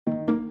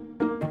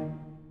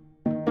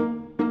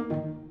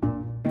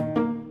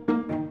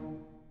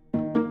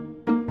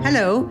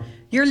Hello,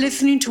 you're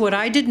listening to What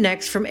I Did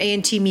Next from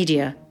A&T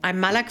Media. I'm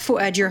Malak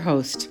Fouad, your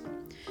host.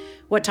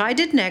 What I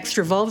Did Next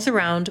revolves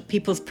around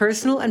people's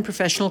personal and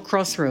professional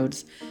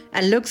crossroads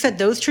and looks at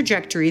those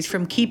trajectories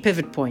from key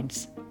pivot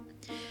points.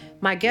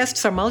 My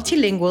guests are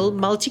multilingual,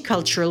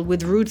 multicultural,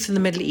 with roots in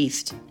the Middle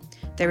East.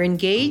 They're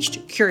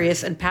engaged,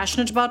 curious, and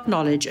passionate about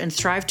knowledge and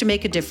strive to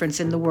make a difference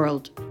in the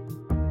world.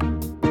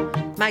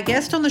 My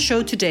guest on the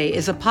show today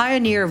is a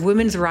pioneer of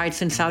women's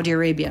rights in Saudi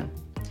Arabia.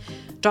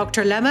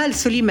 Dr. Lema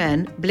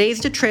Al-Suleiman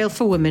blazed a trail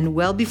for women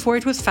well before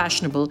it was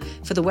fashionable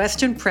for the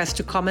Western press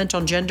to comment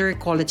on gender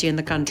equality in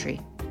the country.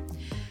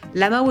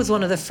 Lema was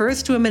one of the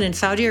first women in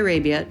Saudi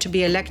Arabia to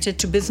be elected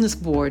to business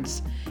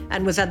boards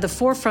and was at the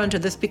forefront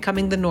of this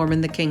becoming the norm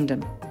in the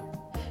kingdom.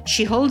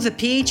 She holds a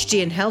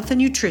PhD in health and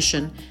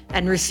nutrition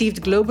and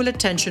received global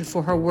attention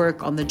for her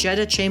work on the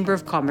Jeddah Chamber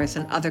of Commerce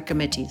and other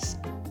committees.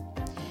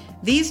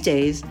 These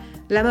days,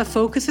 Lema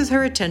focuses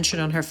her attention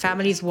on her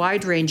family's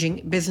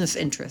wide-ranging business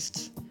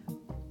interests.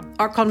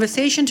 Our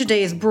conversation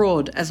today is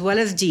broad as well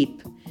as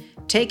deep,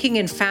 taking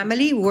in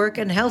family, work,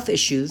 and health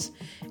issues,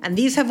 and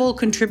these have all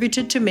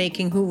contributed to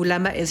making who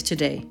Lema is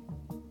today.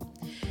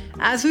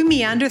 As we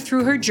meander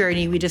through her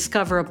journey, we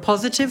discover a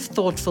positive,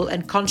 thoughtful,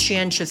 and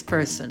conscientious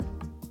person.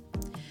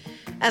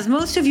 As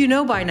most of you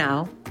know by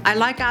now, I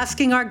like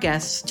asking our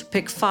guests to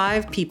pick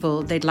 5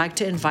 people they'd like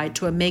to invite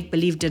to a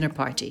make-believe dinner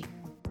party.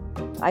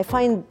 I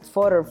find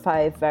 4 or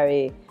 5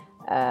 very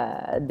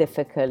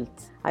difficult.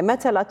 I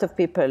met a lot of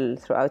people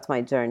throughout my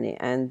journey,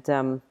 and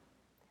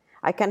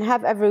I can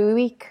have every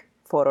week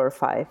 4 or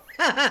 5.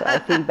 So I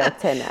feel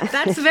better now.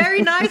 That's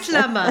very nice,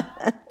 Lema.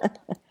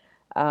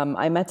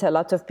 I met a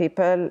lot of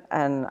people,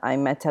 and I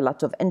met a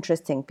lot of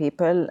interesting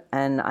people,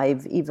 and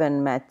I've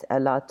even met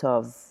a lot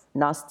of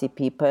nasty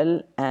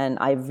people, and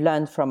I've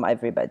learned from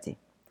everybody.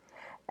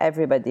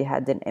 Everybody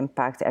had an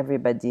impact.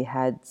 Everybody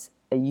had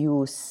a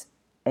use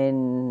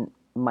in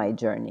my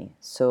journey.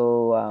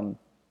 So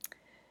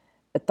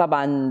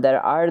طبعاً, there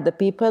are the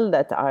people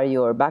that are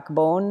your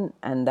backbone,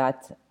 and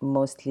that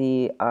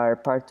mostly are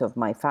part of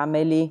my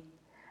family.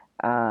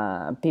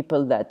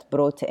 People that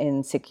brought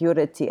in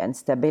security and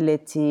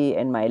stability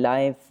in my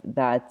life,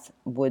 that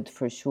would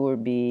for sure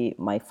be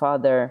my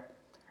father.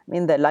 I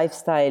mean, the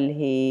lifestyle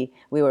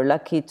we were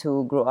lucky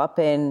to grow up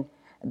in,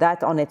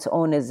 that on its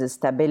own is a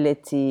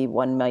stability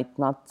one might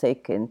not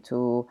take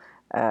into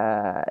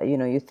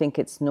you think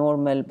it's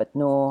normal, but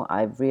no,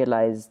 I've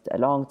realized a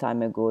long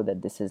time ago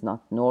that this is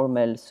not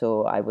normal.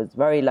 So I was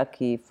very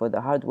lucky for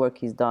the hard work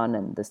he's done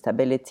and the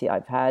stability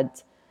I've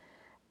had.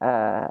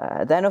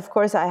 Then, of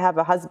course, I have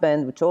a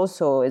husband, which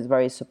also is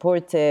very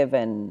supportive,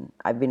 and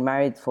I've been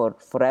married for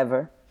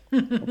forever.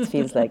 It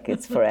feels like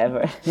it's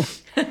forever.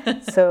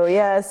 So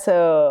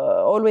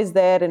always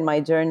there in my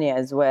journey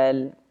as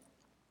well.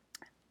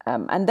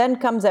 And then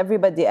comes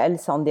everybody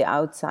else on the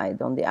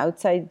outside. On the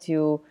outside,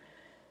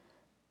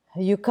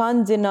 you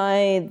can't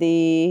deny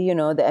the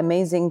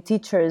amazing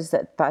teachers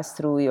that passed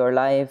through your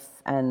life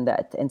and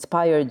that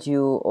inspired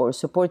you or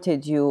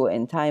supported you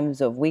in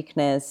times of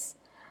weakness.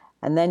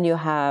 And then you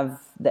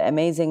have the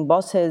amazing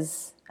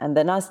bosses and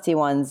the nasty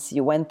ones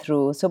you went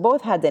through. So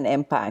both had an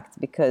impact,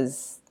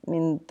 because,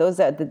 those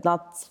that did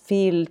not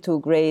feel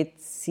too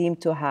great seem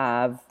to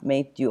have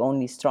made you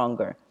only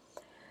stronger.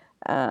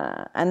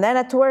 And then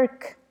at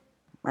work,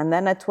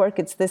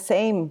 it's the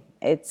same.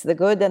 It's the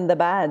good and the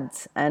bad,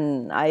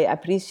 and I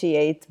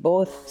appreciate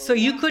both. So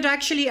you could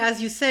actually, as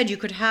you said, you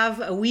could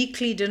have a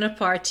weekly dinner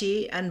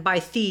party, and by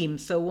theme.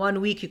 So one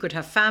week you could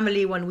have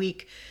family, one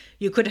week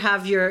you could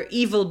have your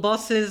evil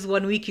bosses,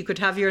 one week you could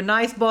have your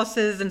nice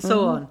bosses, and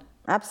so on.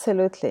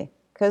 Absolutely,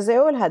 because they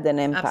all had an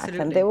impact.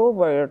 Absolutely. And they all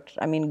were,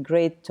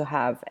 great to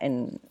have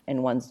in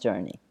one's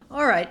journey.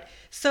 All right.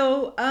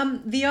 So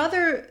the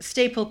other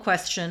staple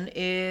question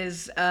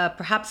is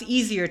perhaps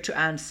easier to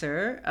answer,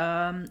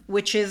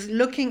 which is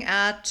looking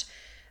at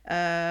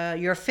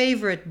your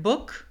favorite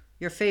book,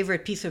 your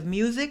favorite piece of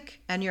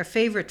music, and your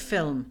favorite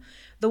film.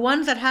 The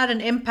ones that had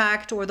an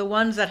impact, or the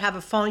ones that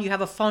you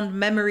have a fond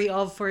memory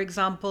of, for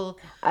example.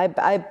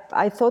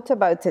 I thought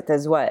about it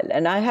as well,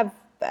 and I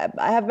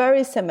have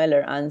very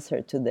similar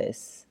answer to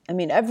this.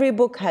 Every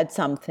book had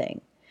something.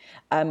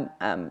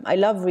 I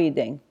love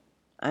reading.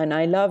 And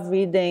I love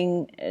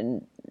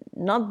reading,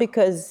 not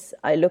because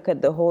I look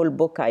at the whole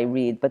book I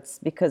read, but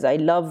because I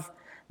love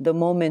the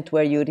moment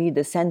where you read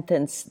a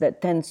sentence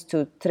that tends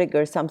to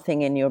trigger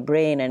something in your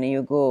brain, and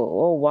you go,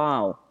 oh,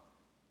 wow,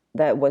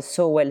 that was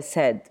so well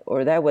said,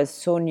 or that was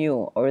so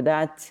new, or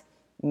that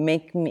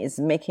is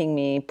making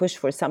me push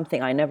for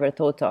something I never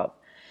thought of.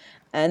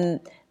 And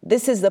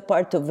this is the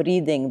part of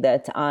reading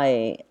that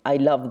I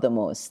love the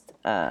most.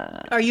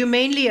 Are you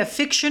mainly a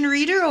fiction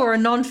reader or a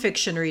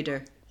non-fiction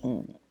reader?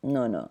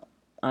 No.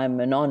 I'm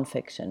a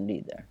non-fiction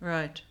reader.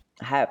 Right.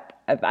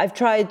 I've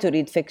tried to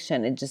read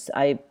fiction. It just,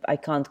 I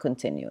can't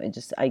continue.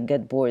 I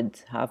get bored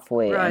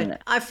halfway. Right.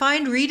 I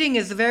find reading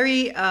is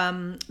very,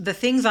 the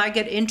things I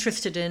get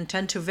interested in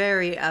tend to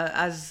vary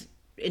as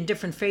in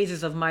different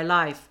phases of my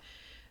life.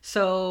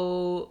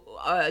 So,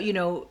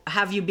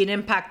 have you been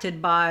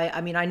impacted by,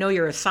 I mean, I know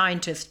you're a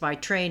scientist by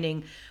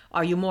training.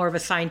 Are you more of a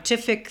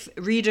scientific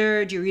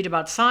reader? Do you read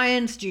about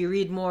science? Do you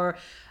read more?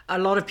 A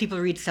lot of people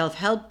read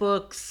self-help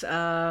books.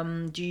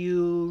 Do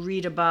you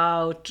read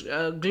about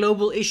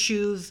global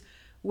issues?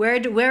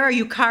 Where are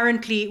you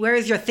currently? Where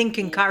is your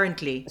thinking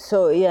currently?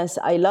 So, yes,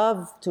 I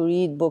love to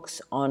read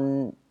books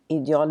on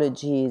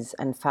ideologies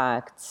and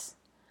facts.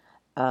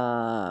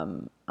 I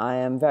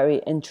am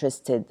very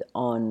interested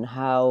on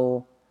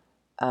how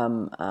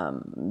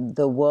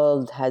the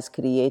world has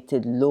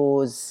created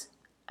laws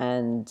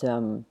and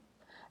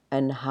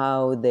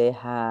how they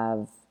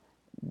have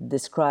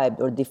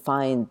described or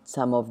defined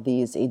some of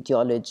these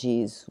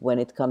ideologies when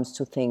it comes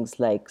to things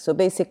like, so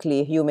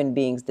basically human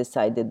beings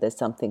decided there's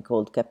something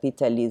called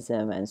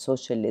capitalism and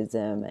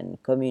socialism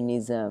and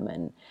communism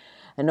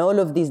and all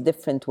of these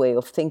different way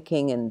of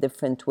thinking and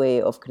different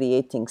way of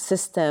creating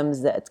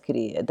systems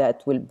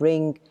that will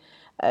bring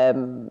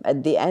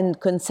at the end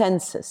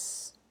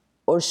consensus,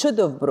 or should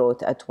have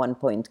brought at one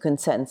point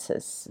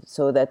consensus,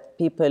 so that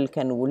people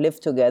can live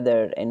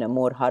together in a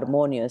more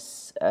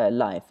harmonious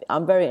life.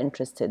 I'm very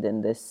interested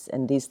in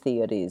these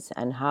theories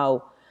and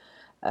how.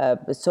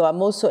 So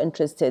I'm also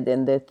interested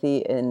in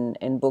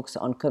in books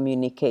on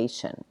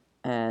communication,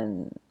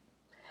 and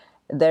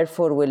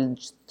therefore will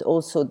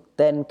also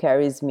then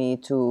carries me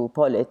to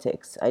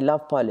politics. I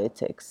love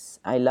politics.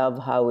 I love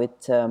how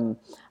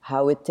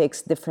it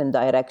takes different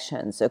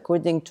directions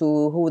according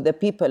to who the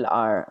people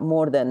are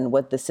more than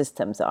what the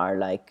systems are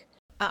like.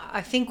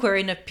 I think we're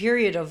in a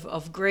period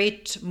of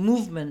great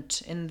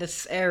movement in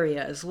this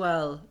area as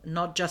well,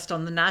 not just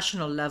on the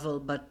national level,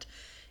 but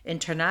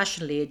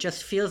internationally. It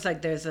just feels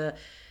like there's a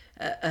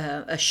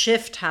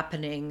shift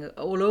happening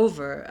all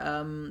over,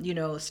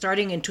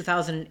 starting in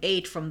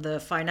 2008 from the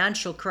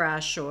financial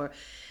crash,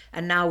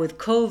 and now with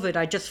COVID.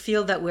 I just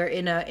feel that we're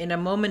in a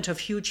moment of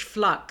huge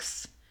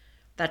flux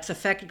that's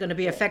going to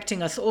be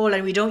affecting us all,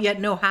 and we don't yet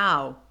know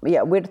how.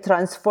 Yeah, we're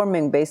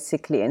transforming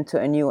basically into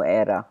a new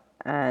era.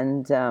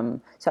 And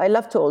so I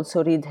love to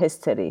also read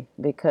history,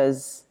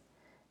 because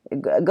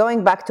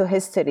going back to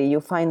history, you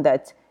find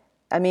that,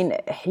 I mean,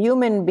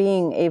 human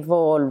beings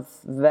evolve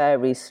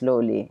very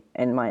slowly,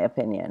 in my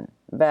opinion,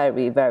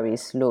 very, very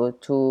slow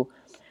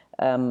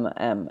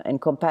in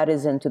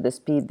comparison to the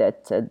speed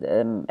that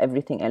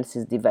everything else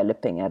is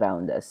developing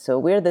around us. So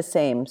we're the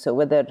same. So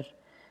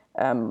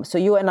so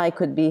you and I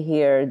could be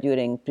here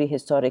during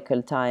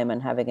prehistorical time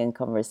and having a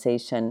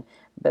conversation,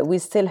 but we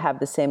still have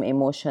the same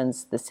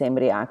emotions, the same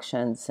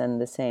reactions, and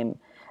the same.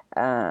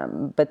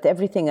 But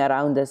everything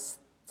around us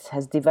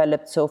has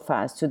developed so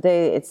fast.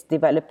 Today, it's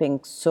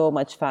developing so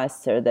much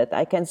faster that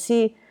I can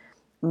see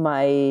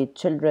my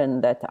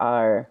children that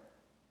are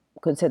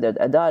considered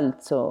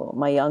adults. So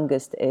my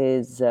youngest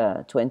is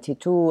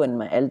 22 and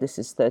my eldest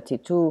is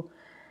 32.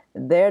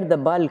 They're the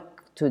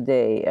bulk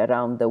today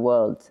around the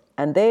world,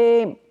 and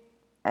they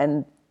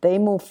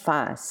move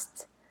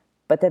fast,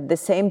 but at the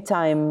same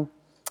time,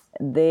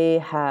 they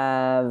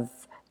have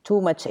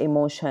too much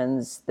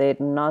emotions. They're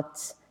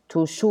not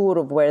too sure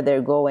of where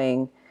they're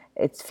going.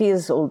 It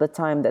feels all the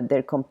time that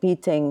they're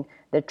competing.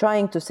 They're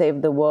trying to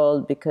save the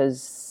world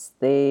because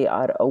they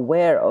are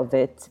aware of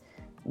it,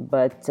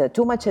 but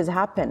too much is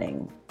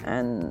happening,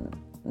 and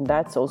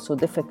that's also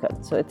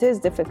difficult. So it is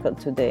difficult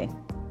today.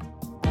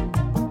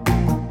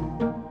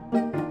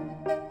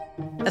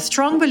 A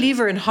strong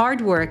believer in hard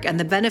work and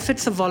the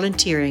benefits of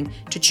volunteering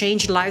to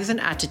change lives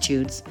and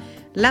attitudes,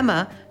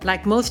 Lema,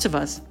 like most of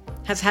us,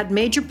 has had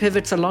major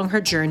pivots along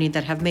her journey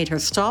that have made her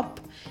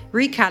stop,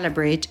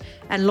 recalibrate,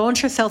 and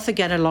launch herself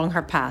again along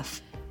her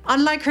path.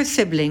 Unlike her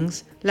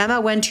siblings,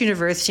 Lema went to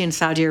university in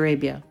Saudi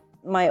Arabia.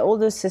 My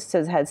older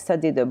sisters had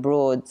studied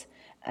abroad,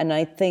 and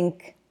I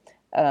think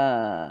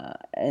I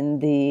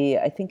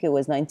think it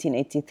was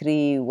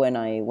 1983 when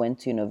I went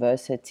to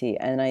university,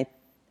 and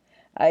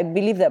I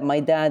believe that my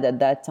dad at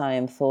that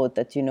time thought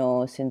that,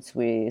 since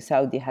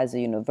Saudi has a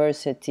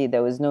university,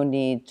 there was no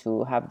need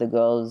to have the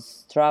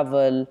girls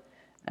travel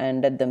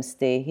and let them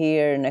stay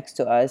here next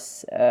to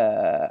us.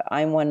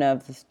 I'm one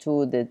of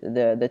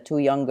the two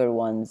younger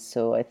ones,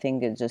 so I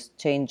think it's just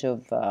change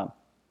of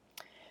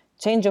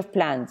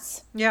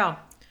plans. Yeah.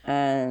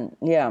 And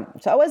yeah,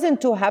 so I wasn't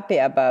too happy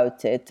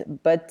about it,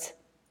 but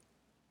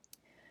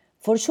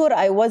for sure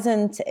I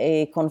wasn't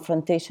a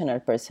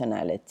confrontational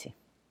personality.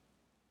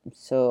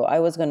 So I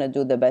was going to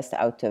do the best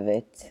out of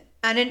it.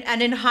 And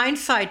in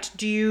hindsight,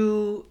 do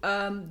you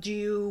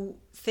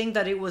think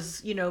that it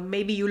was,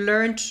 maybe you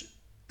learned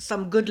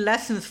some good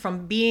lessons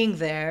from being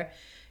there?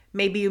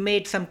 Maybe you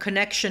made some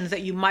connections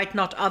that you might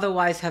not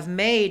otherwise have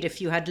made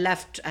if you had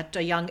left at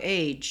a young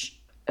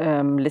age?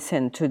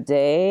 Listen,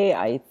 today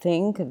I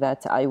think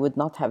that I would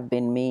not have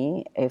been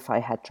me if I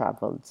had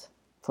traveled,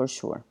 for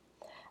sure.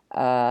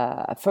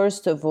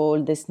 First of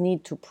all, this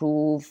need to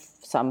prove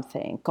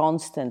something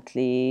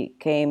constantly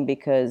came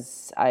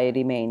because I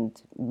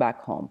remained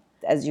back home.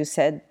 As you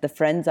said, the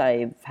friends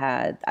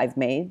I've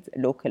made,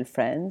 local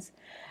friends,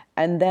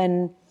 and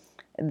then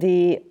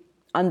the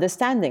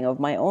understanding of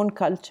my own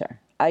culture.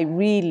 I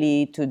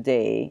really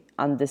today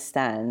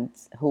understand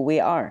who we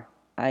are.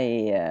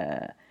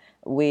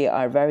 We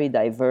are very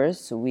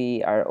diverse.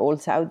 We are all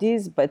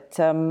Saudis, but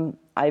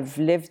I've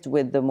lived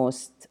with the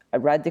most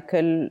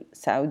radical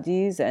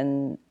Saudis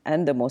and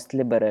the most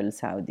liberal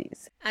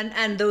Saudis.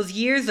 And those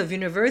years of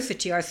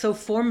university are so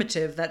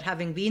formative that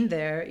having been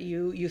there,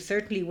 you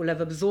certainly will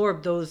have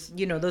absorbed those,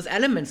 those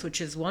elements,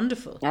 which is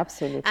wonderful.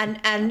 Absolutely.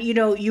 And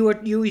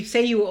you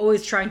say you were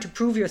always trying to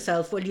prove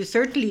yourself. Well, you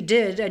certainly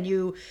did, and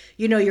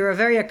you're a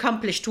very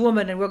accomplished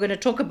woman, and we're going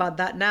to talk about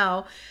that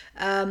now.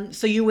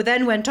 So you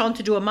then went on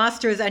to do a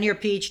master's and your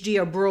PhD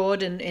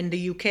abroad in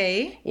the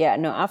UK. Yeah,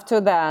 no,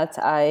 after that,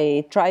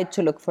 I tried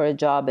to look for a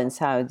job in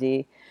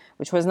Saudi,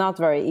 which was not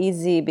very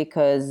easy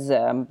because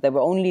there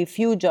were only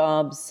few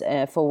jobs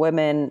for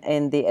women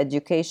in the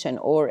education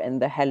or in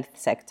the health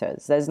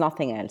sectors. There's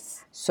nothing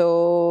else.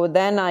 So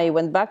then I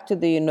went back to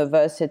the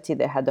university.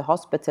 They had a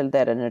hospital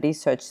there and a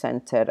research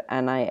center,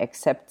 and I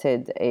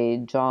accepted a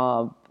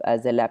job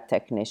as a lab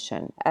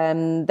technician.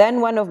 And then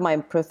one of my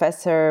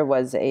professor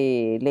was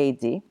a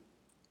lady,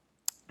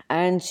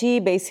 and she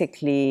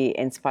basically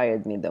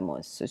inspired me the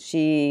most. So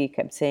she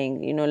kept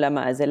saying,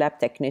 Lama, as a lab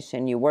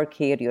technician, you work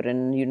here, you're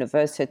in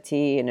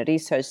university, in a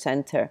research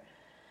center.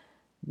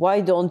 Why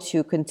don't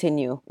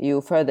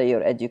you further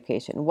your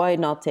education? Why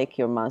not take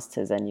your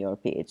master's and your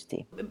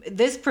PhD?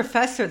 This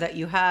professor that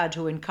you had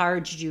who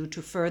encouraged you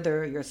to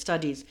further your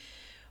studies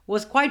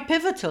was quite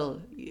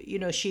pivotal.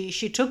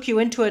 She took you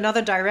into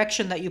another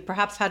direction that you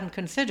perhaps hadn't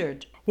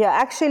considered. Yeah,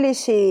 actually,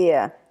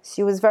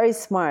 she was very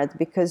smart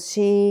because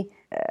she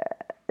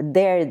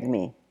dared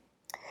me.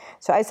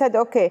 So I said,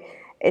 okay,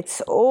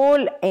 it's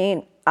all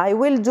in. I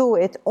will do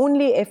it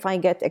only if I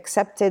get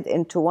accepted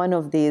into one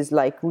of these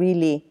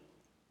really,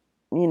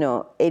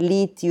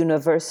 elite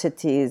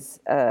universities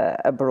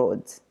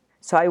abroad.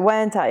 So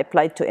I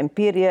applied to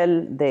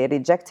Imperial, they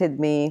rejected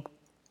me.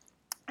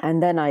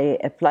 And then I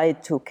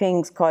applied to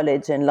King's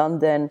College in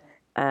London,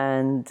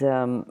 and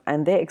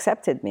they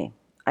accepted me.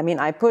 I mean,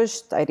 I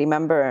pushed. I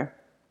remember,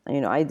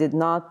 I did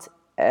not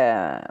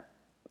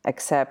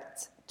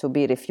accept to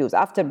be refused.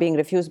 After being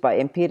refused by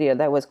Imperial,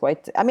 that was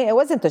it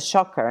wasn't a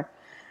shocker,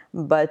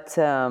 but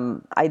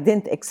I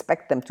didn't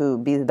expect them to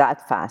be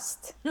that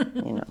fast,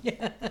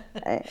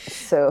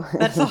 So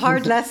that's a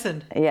hard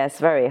lesson. Yes,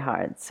 very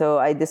hard. So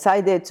I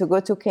decided to go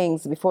to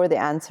King's before they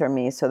answer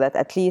me so that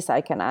at least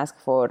I can ask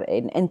for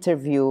an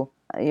interview.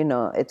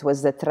 It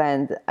was the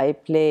trend. I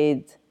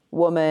played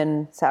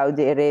woman,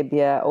 Saudi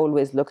Arabia,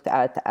 always looked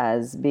at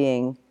as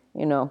being,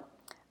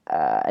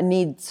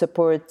 need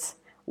support,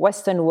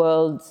 Western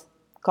world,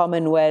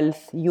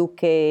 Commonwealth,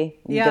 UK,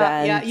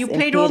 grants, you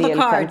played all the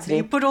cards. Country.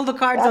 You put all the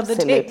cards on the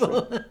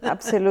table.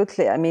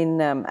 Absolutely. I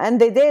mean, and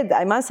they did.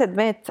 I must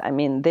admit. I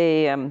mean,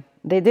 they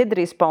did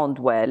respond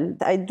well.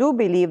 I do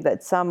believe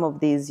that some of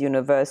these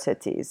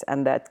universities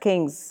and that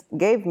King's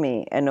gave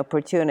me an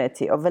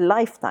opportunity of a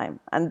lifetime,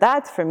 and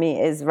that for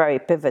me is very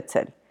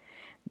pivotal,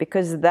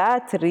 because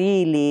that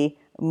really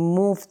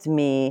moved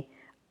me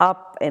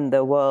up in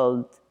the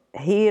world,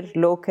 here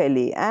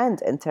locally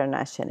and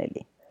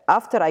internationally.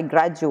 After I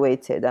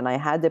graduated and I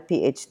had a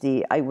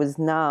PhD, I was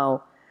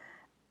now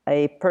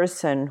a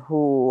person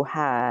who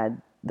had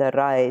the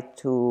right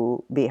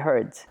to be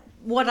heard.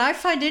 What I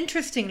find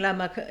interesting,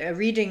 Lama,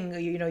 reading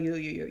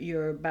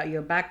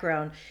your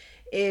background,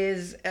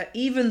 is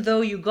even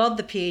though you got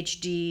the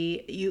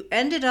PhD, you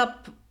ended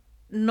up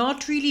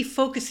not really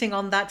focusing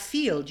on that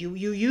field. You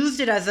used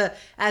it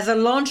as a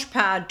launch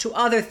pad to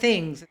other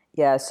things.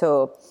 Yeah.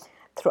 So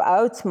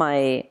throughout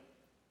my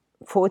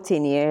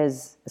 14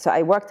 years, so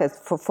I worked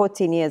for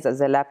 14 years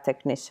as a lab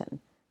technician.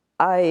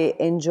 I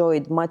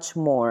enjoyed much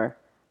more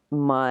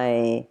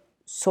my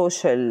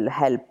social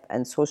help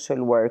and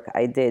social work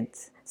I did.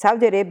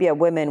 Saudi Arabia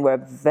women were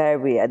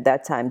at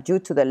that time, due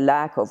to the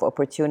lack of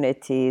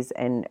opportunities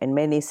in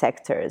many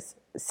sectors,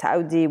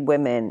 Saudi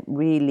women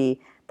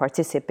really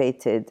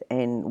participated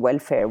in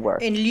welfare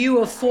work. In lieu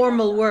of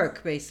formal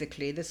work,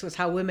 basically. This was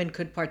how women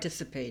could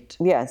participate.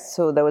 Yes,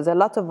 so there was a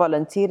lot of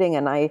volunteering,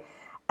 and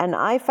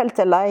I felt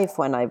alive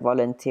when I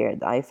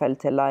volunteered. I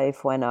felt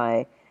alive when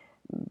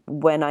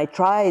I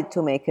tried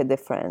to make a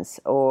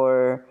difference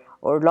or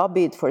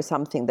lobbied for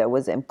something that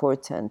was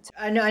important.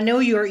 I know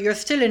you're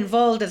still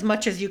involved as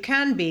much as you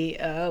can be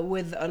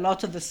with a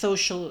lot of the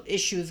social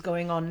issues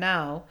going on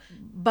now.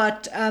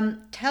 But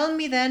tell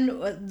me then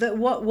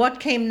what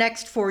came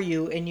next for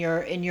you in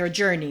your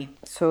journey.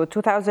 So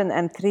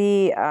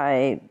 2003,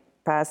 I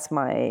passed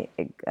my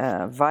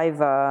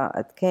Viva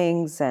at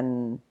King's,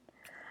 and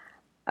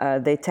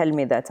they tell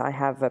me that I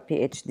have a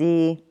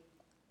PhD.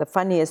 The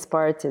funniest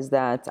part is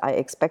that I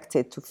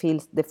expected to feel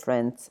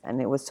different,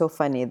 and it was so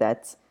funny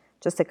that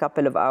just a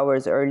couple of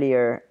hours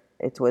earlier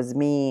it was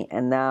me,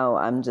 and now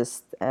I'm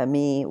just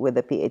me with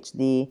a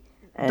PhD.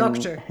 And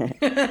doctor.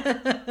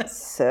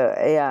 So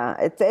yeah,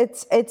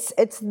 it's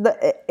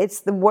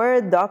the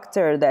word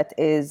doctor that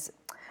is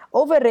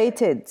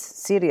overrated,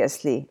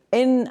 seriously,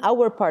 in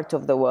our part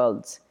of the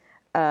world.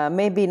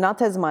 Maybe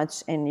not as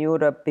much in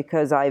Europe,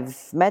 because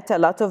I've met a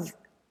lot of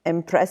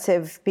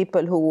impressive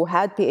people who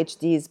had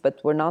PhDs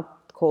but were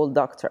not called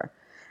doctor.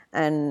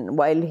 And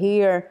while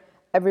here,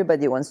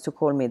 everybody wants to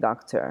call me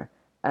doctor.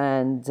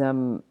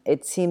 And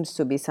it seems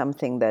to be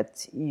something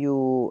that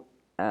you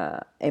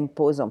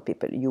impose on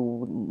people.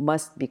 You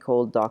must be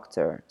called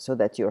doctor so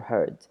that you're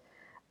heard.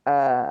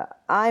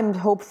 I'm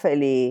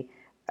hopefully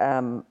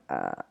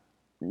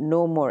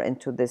no more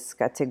into this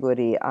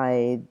category.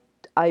 I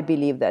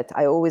believe that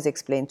I always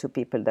explain to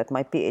people that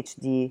my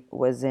PhD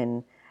was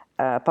in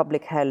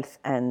public health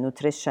and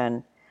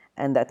nutrition,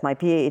 and that my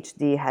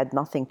PhD had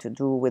nothing to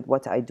do with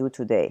what I do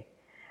today,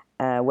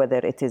 whether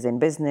it is in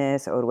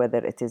business or whether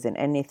it is in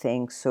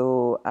anything.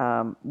 So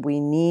we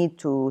need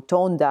to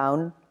tone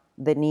down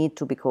the need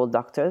to be called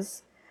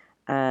doctors,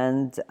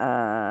 and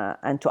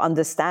to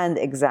understand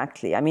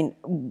exactly. I mean,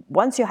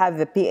 once you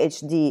have a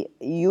PhD,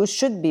 you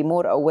should be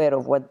more aware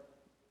of what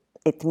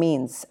it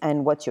means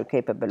and what you're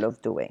capable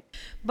of doing.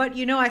 But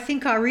I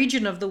think our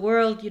region of the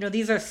world,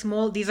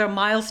 these are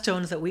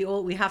milestones that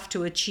we have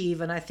to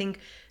achieve, and I think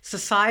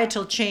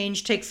societal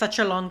change takes such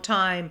a long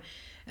time.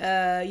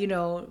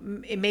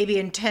 Maybe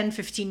in 10,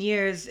 15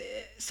 years,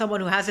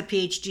 someone who has a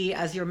PhD,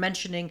 as you're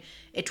mentioning,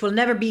 it will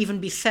never even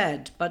be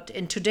said. But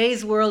in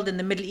today's world, in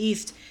the Middle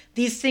East,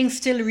 these things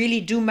still really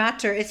do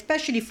matter,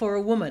 especially for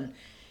a woman.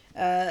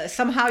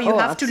 Somehow you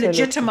have Absolutely. to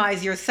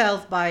legitimize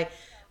yourself by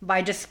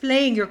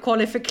displaying your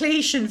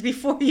qualifications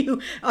before you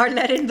are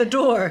let in the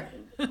door.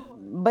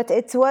 But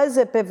it was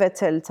a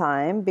pivotal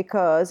time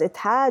because it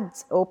had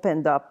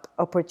opened up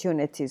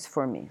opportunities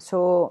for me.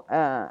 So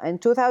in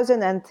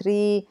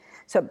 2003,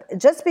 so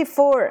just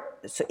before,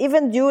 so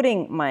even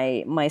during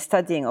my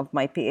studying of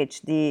my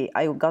PhD,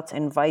 I got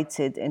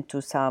invited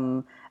into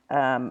some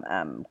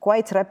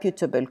quite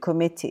reputable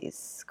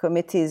committees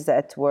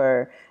that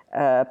were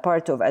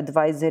part of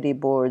advisory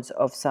boards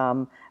of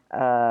some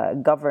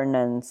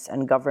governance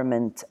and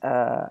government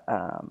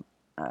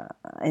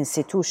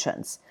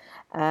institutions.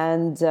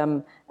 And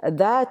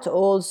that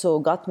also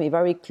got me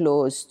very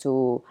close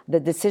to the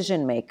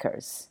decision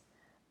makers.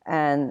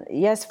 And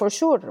yes, for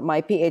sure,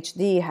 my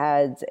PhD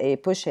had a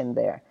push in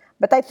there.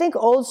 But I think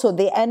also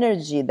the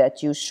energy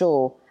that you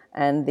show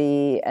and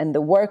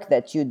the work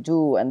that you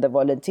do and the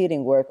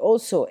volunteering work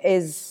also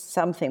is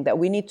something that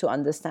we need to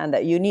understand,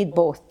 that you need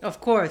both.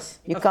 Of course.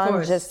 You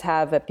can't just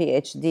have a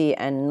PhD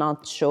and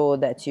not show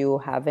that you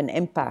have an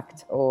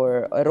impact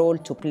or a role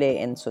to play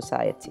in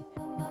society.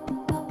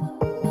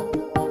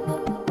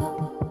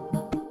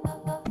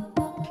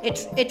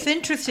 It's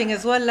interesting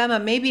as well, Lama.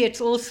 Maybe it's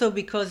also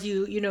because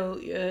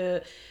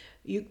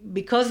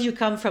because you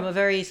come from a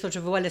very sort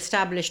of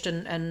well-established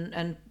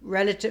and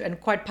relative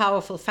and quite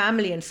powerful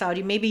family in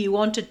Saudi. Maybe you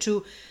wanted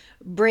to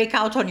break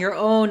out on your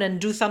own and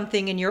do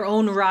something in your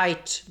own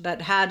right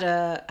that had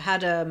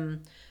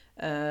an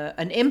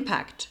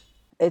impact.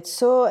 It's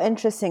so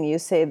interesting you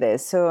say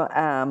this. So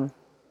I'm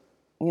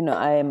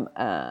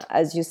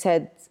as you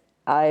said,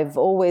 I've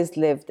always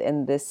lived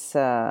in this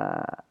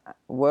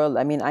world.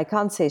 I mean, I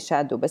can't say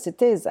shadow, but it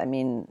is. I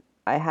mean,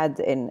 I had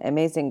an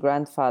amazing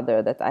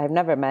grandfather that I have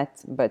never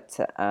met, but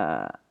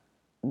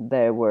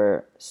there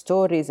were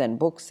stories and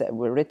books that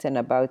were written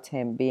about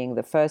him being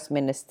the first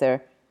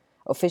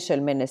official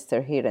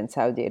minister here in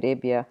Saudi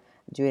Arabia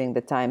during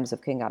the times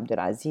of King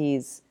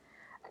Abdulaziz.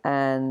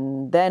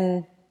 And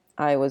then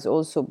I was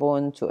also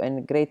born to a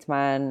great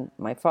man,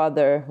 my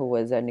father, who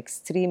was an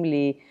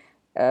extremely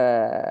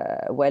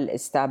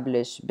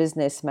well-established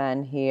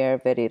businessman here,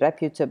 very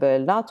reputable,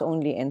 not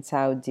only in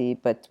Saudi,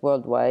 but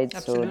worldwide.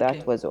 Absolutely. So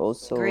that was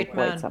also Great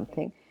quite man.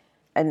 something.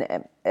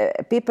 And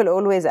people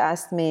always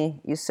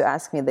used to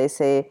ask me, they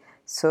say,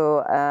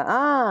 so,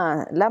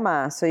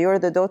 Lama, so you're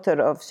the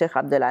daughter of Sheikh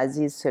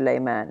Abdulaziz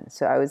Sulaiman.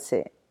 So I would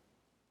say,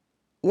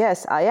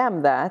 yes, I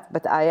am that,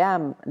 but I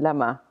am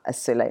Lama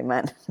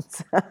Sulaiman.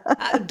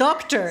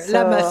 Dr.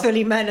 Lama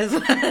Sulaiman as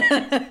well,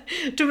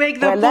 to make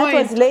the point. That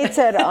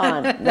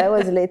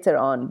was later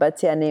on. But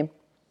yani,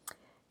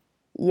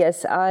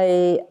 yes,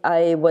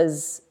 I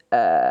was,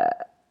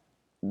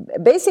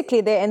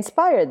 basically they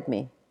inspired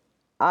me.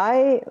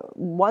 I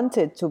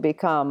wanted to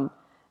become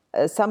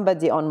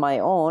somebody on my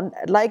own,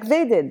 like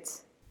they did.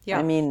 Yeah.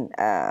 I mean,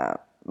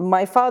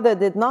 my father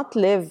did not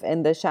live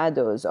in the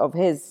shadows of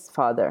his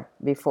father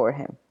before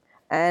him.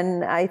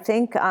 And I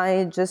think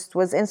I just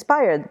was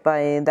inspired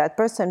by that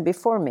person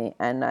before me.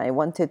 And I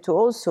wanted to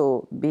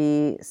also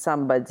be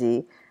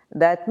somebody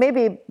that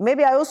maybe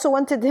I also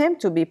wanted him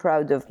to be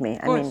proud of me.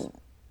 Of course.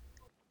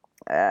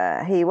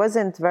 I mean, he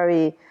wasn't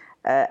very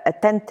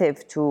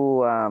attentive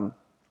to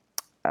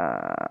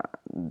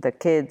the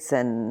kids.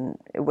 And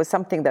it was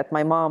something that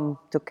my mom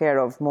took care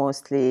of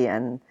mostly.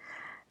 And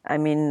I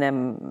mean,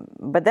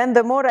 but then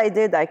the more I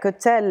did, I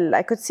could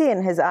see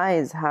in his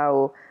eyes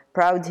how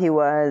proud he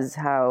was,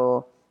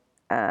 how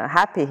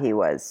happy he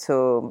was.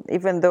 So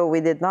even though we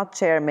did not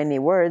share many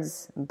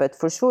words, but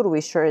for sure we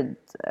shared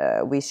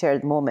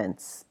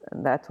moments.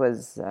 And that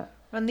was.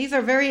 And these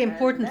are very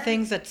important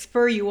things that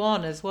spur you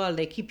on as well.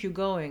 They keep you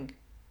going.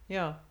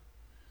 Yeah.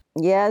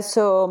 Yeah.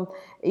 So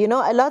a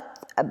lot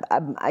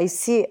I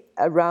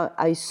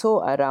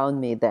saw around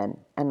me then,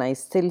 and I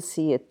still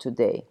see it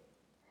today.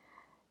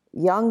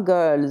 Young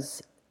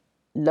girls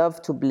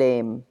love to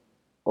blame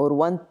or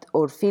want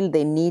or feel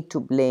they need to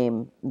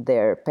blame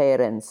their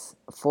parents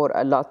for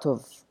a lot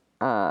of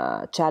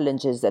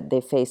challenges that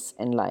they face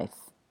in life.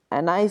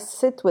 And I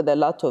sit with a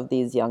lot of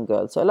these young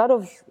girls. So a lot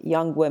of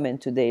young women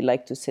today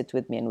like to sit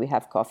with me, and we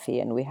have coffee,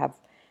 and we have,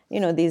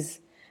 these,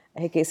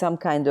 okay, some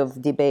kind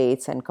of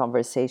debates and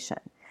conversation.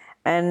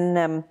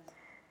 And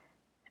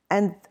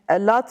a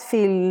lot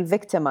feel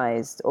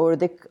victimized, or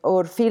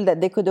feel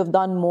that they could have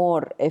done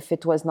more if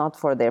it was not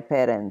for their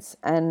parents.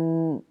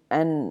 And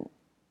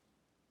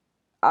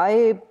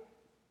I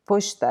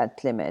push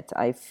that limit.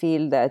 I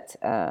feel that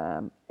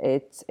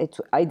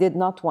I did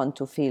not want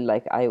to feel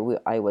like I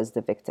was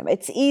the victim.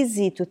 It's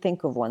easy to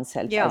think of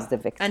oneself as the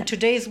victim. And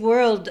today's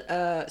world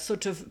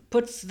sort of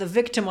puts the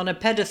victim on a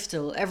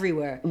pedestal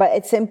everywhere. But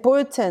it's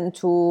important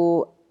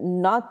to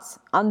not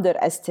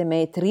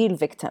underestimate real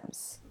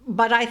victims.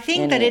 But I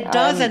think that it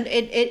does, and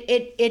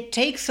it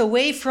takes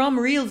away from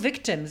real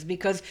victims,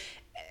 because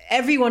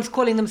everyone's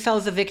calling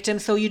themselves a victim,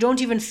 so you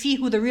don't even see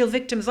who the real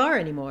victims are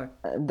anymore.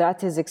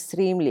 That is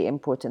extremely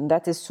important.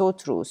 That is so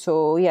true.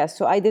 So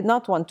so I did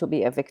not want to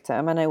be a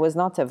victim, and I was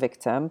not a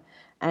victim.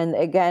 And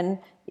again,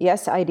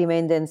 yes, I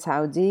remained in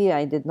Saudi.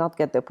 I did not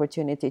get the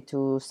opportunity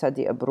to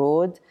study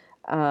abroad.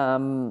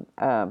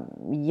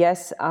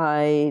 Yes,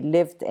 I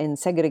lived in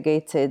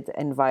segregated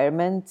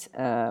environment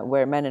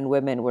where men and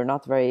women were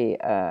not very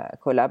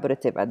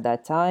collaborative at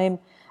that time.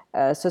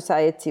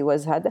 Society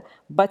was hard,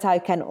 but I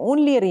can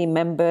only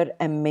remember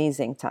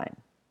amazing time.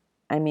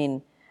 I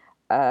mean,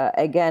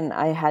 again,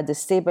 I had a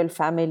stable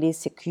family,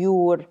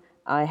 secure.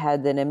 I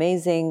had an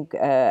amazing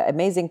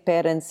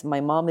parents.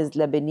 My mom is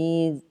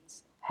Lebanese,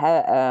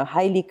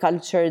 highly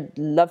cultured,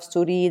 loves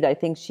to read. I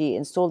think she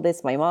installed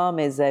this. My mom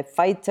is a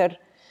fighter.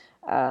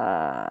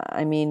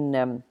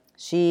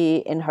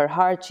 She, in her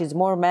heart, she's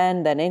more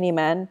man than any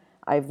man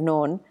I've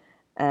known.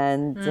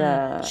 And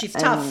she's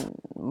tough.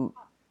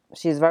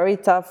 She's very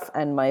tough.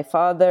 And my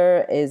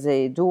father is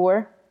a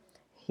doer.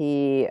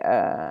 He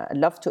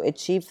loved to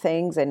achieve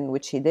things, and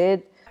which he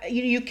did.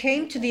 You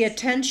came to the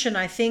attention,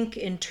 I think,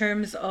 in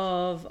terms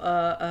of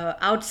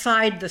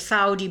outside the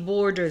Saudi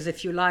borders,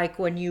 if you like,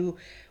 when you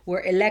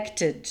were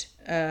elected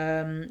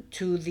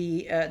to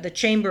the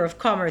Chamber of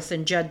Commerce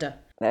in Jeddah.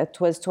 That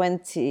was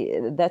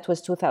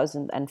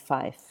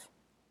 2005.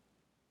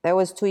 That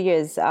was 2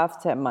 years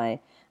after my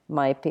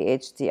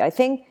PhD. I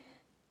think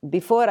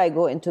before I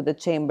go into the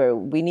chamber,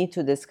 we need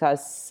to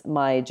discuss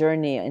my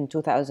journey in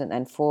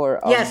 2004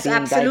 of yes, being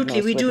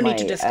absolutely. We do need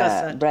to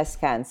discuss that. Breast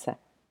cancer.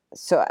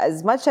 So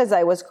as much as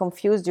I was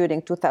confused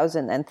during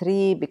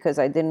 2003 because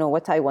I didn't know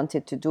what I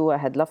wanted to do, I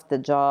had left the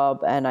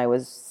job and I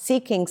was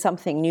seeking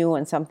something new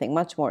and something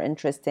much more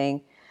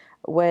interesting.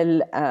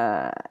 Well,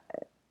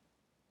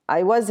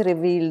 I was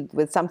revealed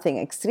with something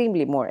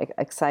extremely more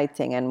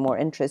exciting and more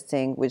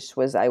interesting, which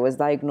was I was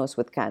diagnosed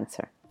with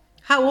cancer.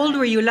 How old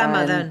were you,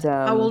 Lama, then?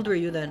 How old were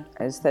you then?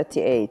 I was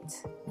 38.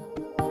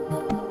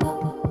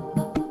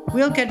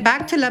 We'll get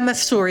back to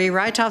Lama's story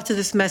right after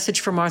this message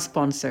from our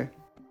sponsor.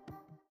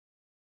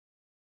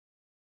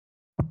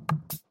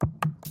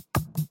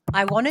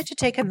 I wanted to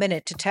take a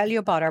minute to tell you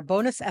about our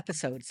bonus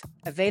episodes,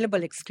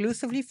 available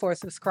exclusively for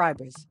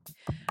subscribers.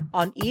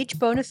 On each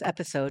bonus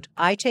episode,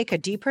 I take a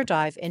deeper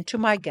dive into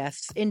my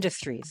guests'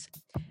 industries,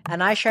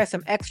 and I share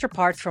some extra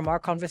parts from our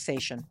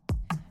conversation.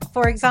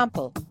 For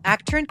example,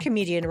 actor and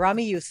comedian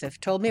Rami Youssef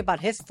told me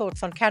about his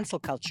thoughts on cancel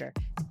culture,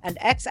 and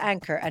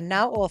ex-anchor and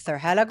now author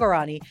Hala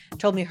Gorani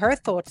told me her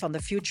thoughts on the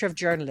future of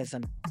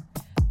journalism.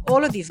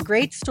 All of these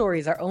great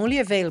stories are only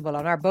available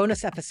on our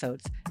bonus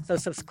episodes, so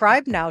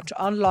subscribe now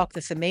to unlock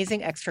this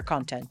amazing extra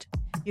content.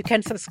 You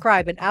can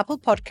subscribe in Apple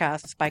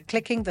Podcasts by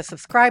clicking the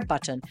subscribe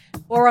button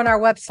or on our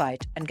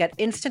website and get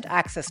instant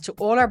access to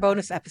all our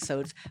bonus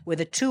episodes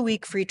with a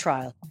 2-week free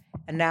trial.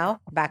 And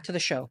now, back to the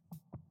show.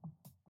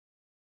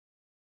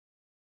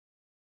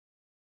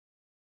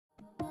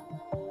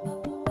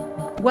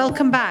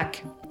 Welcome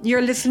back.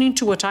 You're listening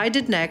to What I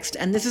Did Next,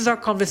 and this is our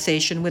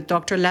conversation with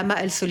Dr. Lama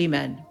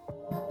El-Suleiman.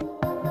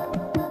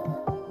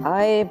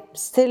 I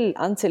still,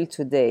 until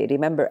today,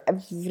 remember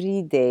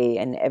every day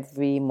and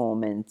every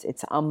moment.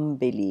 It's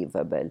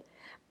unbelievable.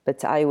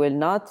 But I will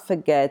not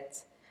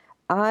forget,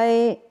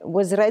 I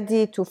was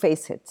ready to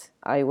face it.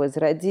 I was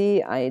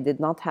ready. I did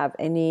not have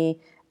any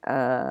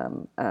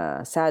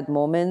sad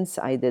moments.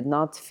 I did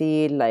not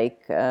feel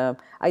like I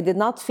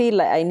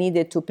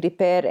needed to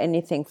prepare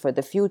anything for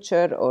the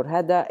future or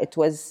Hada. It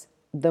was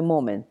the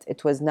moment.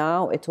 It was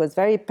now. It was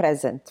very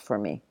present for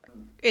me.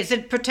 Is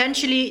it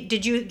potentially, do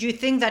you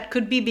think that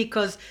could be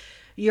because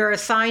you're a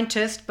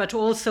scientist, but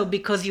also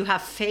because you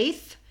have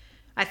faith?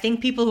 I think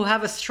people who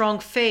have a strong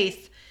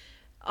faith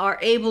are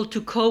able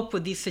to cope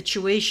with these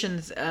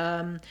situations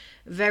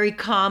very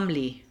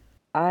calmly.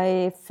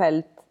 I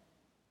felt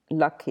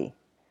lucky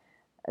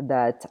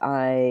that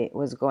I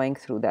was going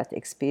through that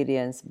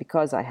experience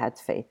because I had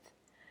faith.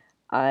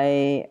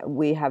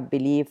 We have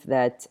believed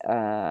that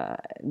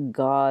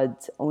God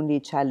only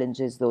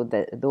challenges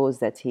those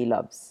that He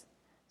loves.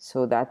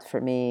 So that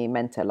for me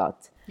meant a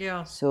lot.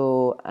 Yeah.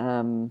 So,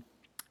 and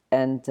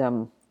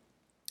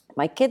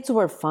my kids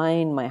were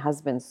fine. My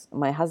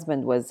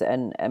husband was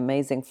an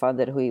amazing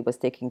father who he was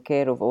taking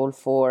care of all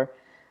four.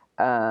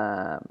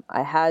 I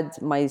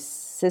had my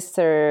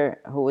sister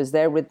who was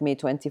there with me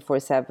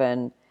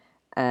 24/7,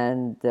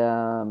 and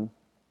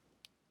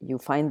you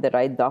find the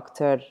right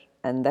doctor,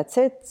 and that's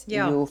it.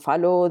 Yeah. You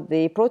follow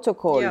the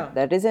protocol. Yeah.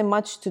 There isn't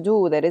much to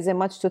do. There isn't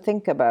much to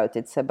think about.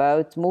 It's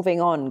about moving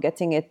on,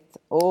 getting it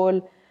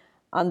all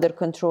under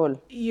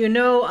control. You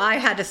know, I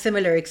had a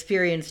similar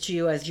experience to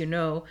you, as you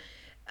know.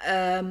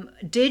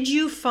 Did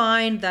you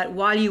find that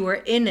while you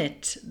were in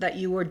it, that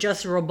you were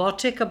just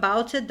robotic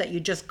about it, that you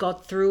just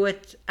got through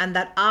it, and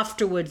that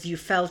afterwards you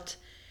felt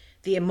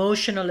the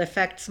emotional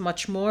effects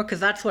much more?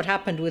 Because that's what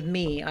happened with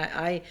me.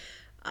 When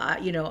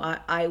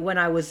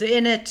I was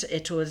in it,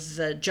 it was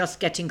just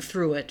getting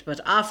through it,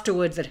 but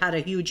afterwards it had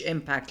a huge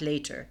impact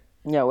later.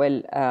 Yeah,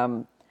 well,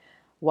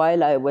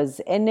 while I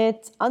was in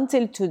it,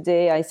 until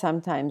today, I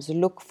sometimes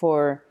look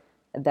for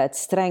that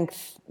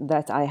strength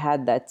that I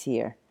had that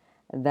year,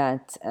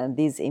 that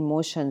these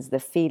emotions, the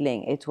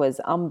feeling, it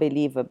was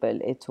unbelievable.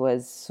 It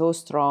was so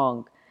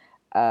strong.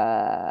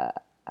 I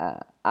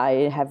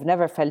have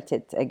never felt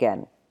it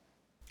again.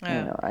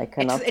 I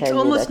cannot It's tell you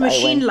almost that I went.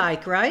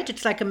 machine-like, right?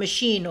 It's like a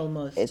machine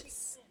almost.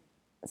 It's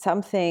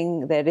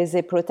something, there is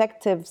a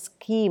protective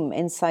scheme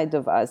inside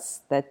of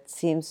us that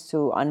seems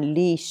to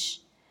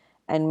unleash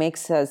and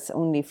makes us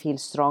only feel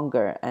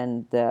stronger.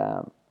 And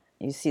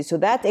you see, so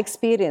that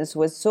experience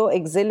was so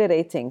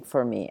exhilarating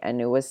for me, and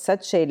it was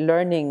such a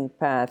learning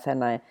path.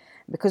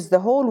 Because the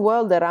whole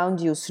world around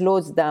you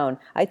slows down.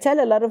 I tell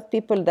a lot of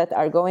people that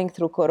are going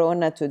through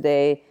Corona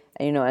today,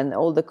 and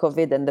all the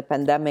COVID and the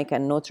pandemic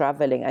and no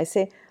traveling. I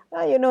say,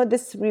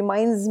 this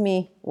reminds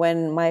me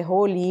when my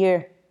whole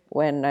year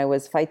when I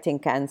was fighting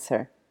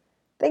cancer.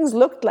 Things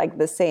looked like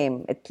the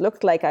same. It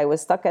looked like I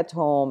was stuck at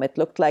home. It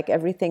looked like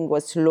everything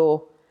was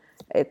slow.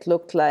 It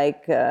looked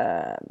like,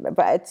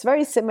 but it's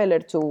very similar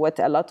to what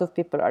a lot of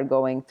people are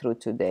going through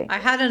today. I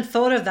hadn't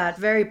thought of that.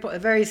 Very,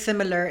 very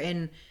similar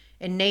in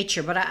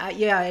nature. But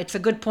yeah, it's a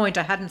good point.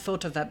 I hadn't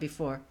thought of that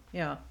before.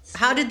 Yeah.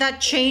 How did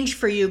that change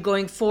for you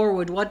going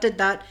forward? What did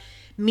that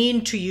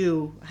mean to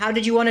you? How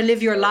did you want to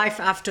live your life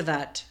after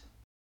that?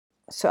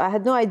 So I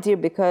had no idea,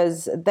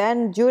 because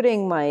then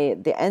during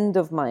the end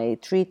of my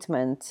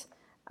treatment,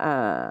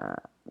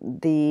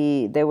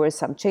 there were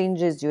some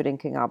changes during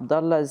King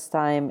Abdullah's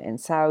time in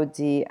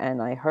Saudi,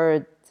 and I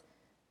heard.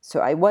 So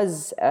I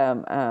was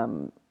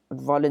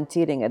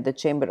volunteering at the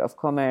Chamber of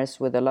Commerce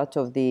with a lot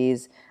of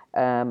these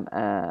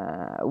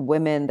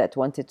women that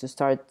wanted to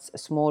start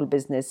small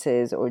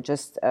businesses or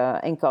just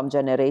income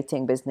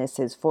generating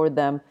businesses for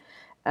them,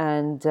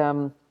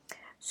 and.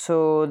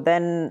 So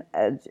then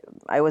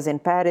I was in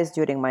Paris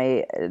during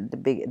the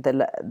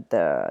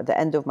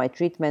end of my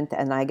treatment,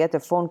 and I get a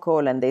phone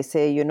call, and they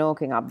say,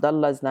 King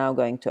Abdullah is now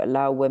going to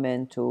allow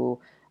women to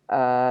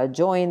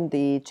join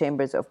the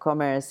Chambers of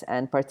Commerce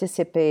and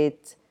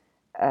participate.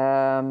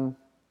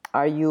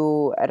 Are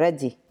you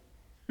ready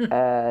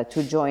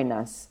to join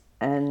us?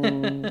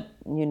 And,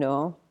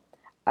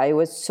 I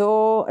was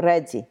so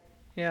ready.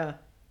 Yeah.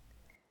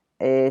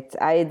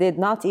 I did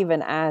not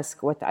even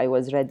ask what I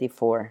was ready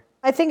for.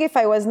 I think if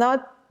I was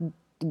not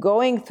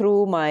going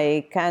through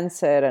my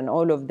cancer and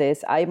all of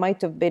this, I might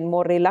have been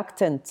more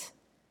reluctant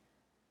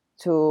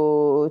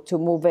to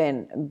move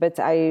in. But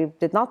I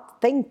did not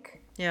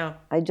think. Yeah.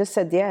 I just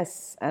said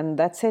yes, and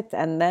that's it.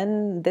 And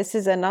then this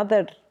is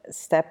another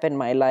step in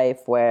my life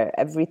where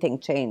everything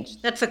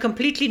changed. That's a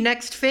completely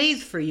next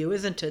phase for you,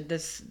 isn't it?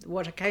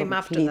 What came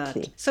after that.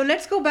 Completely. So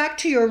let's go back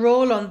to your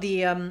role on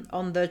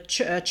the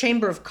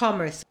Chamber of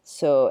Commerce.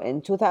 So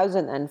in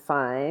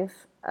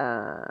 2005,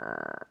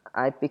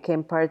 I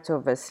became part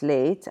of a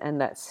slate, and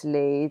that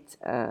slate,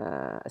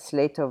 a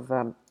slate of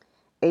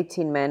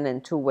 18 men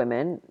and 2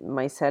 women,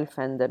 myself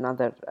and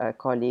another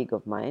colleague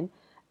of mine.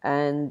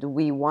 And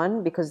we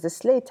won because the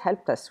slate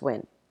helped us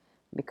win,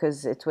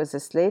 because it was a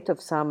slate of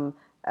some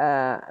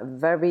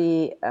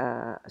very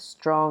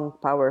strong,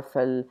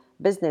 powerful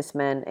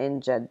businessmen in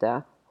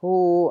Jeddah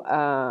who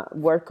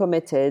were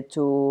committed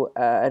to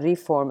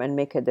reform and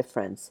make a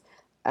difference.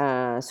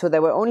 So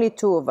there were only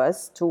 2 of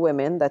us, 2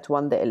 women, that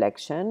won the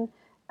election.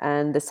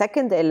 And the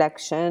second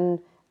election,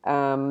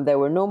 there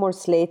were no more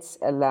slates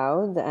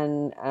allowed,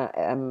 and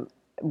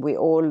we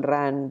all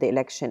ran the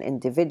election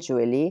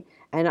individually.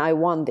 And I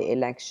won the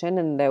election,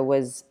 and there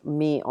was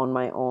me on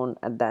my own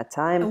at that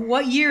time. And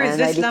what year is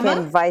this, And I became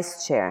Lama?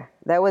 vice chair.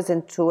 That was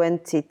in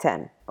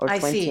 2010 or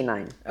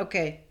 29.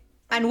 Okay.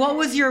 And what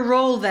was your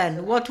role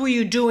then? What were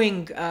you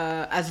doing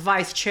as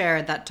vice chair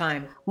at that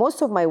time?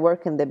 Most of my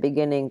work in the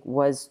beginning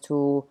was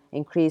to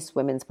increase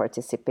women's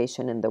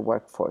participation in the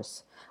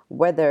workforce,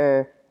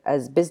 whether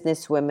as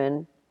business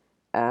women,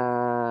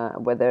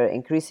 whether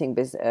increasing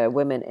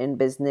women in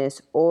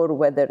business, or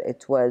whether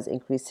it was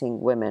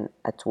increasing women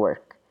at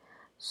work.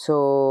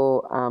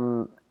 So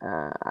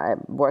I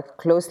worked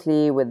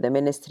closely with the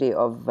Ministry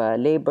of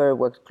Labor,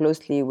 worked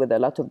closely with a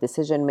lot of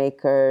decision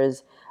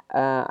makers,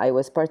 I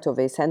was part of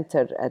a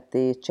center at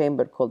the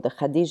chamber called the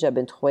Khadija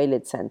bint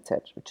Khuwailid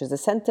Center, which is a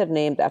center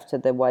named after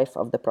the wife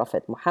of the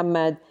Prophet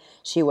Muhammad.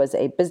 She was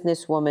a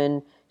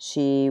businesswoman.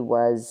 She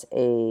was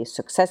a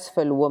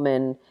successful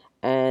woman,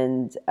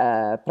 and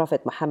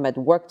Prophet Muhammad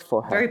worked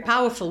for her. Very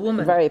powerful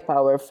woman. Very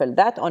powerful.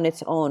 That on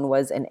its own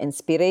was an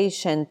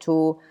inspiration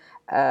to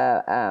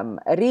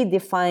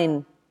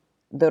redefine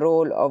the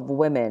role of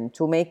women,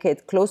 to make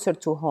it closer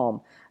to home.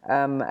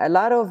 A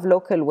lot of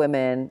local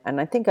women, and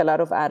I think a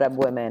lot of Arab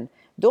women,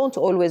 don't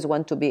always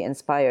want to be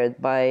inspired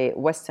by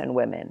Western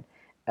women.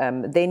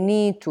 They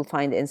need to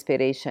find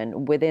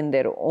inspiration within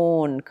their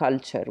own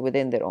culture,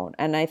 within their own.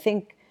 And I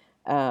think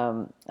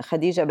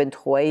Khadija bint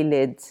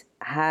Khuwailid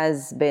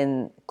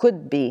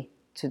could be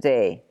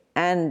today,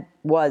 and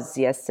was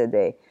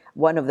yesterday,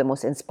 one of the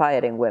most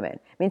inspiring women.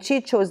 I mean,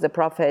 she chose the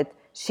Prophet.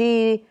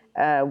 She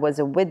was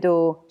a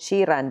widow.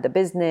 She ran the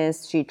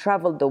business. She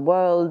traveled the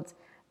world.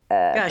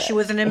 Yeah, she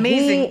was an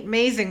amazing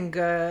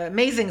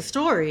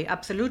story.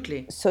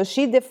 Absolutely. So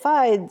she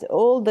defied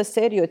all the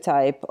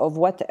stereotype of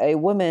what a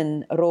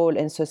woman role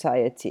in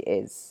society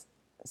is.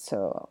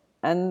 So,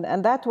 and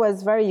that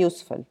was very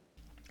useful.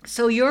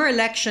 So your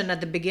election at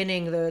the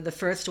beginning, the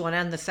first one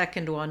and the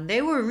second one,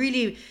 they were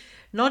really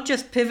not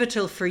just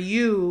pivotal for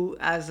you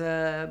as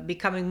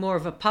becoming more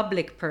of a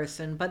public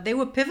person, but they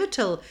were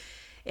pivotal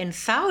in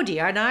Saudi.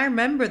 And I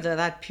remember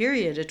that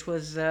period. It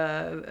was,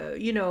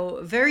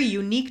 very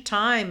unique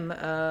time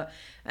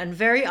and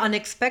very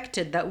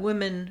unexpected that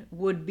women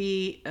would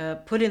be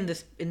put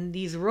in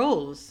these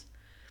roles.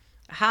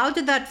 How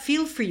did that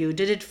feel for you?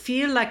 Did it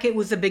feel like it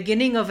was the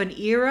beginning of an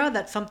era,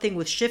 that something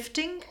was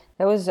shifting?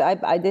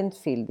 I didn't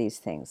feel these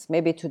things.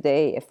 Maybe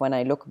today, when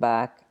I look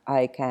back,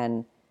 I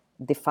can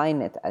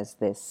define it as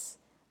this.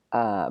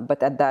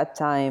 But at that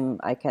time,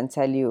 I can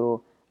tell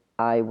you,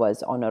 I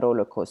was on a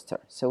roller coaster.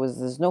 So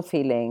there's no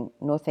feeling,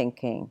 no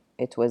thinking.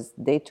 It was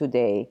day to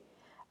day.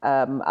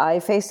 I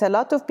faced a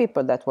lot of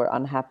people that were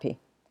unhappy.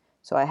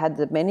 So I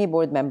had many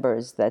board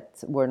members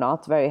that were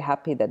not very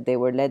happy that they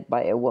were led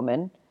by a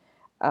woman.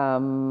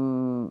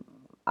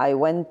 I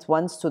went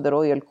once to the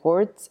royal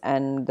court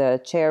and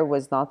the chair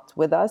was not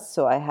with us.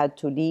 So I had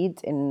to lead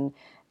in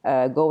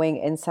going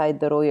inside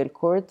the royal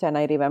court. And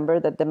I remember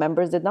that the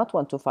members did not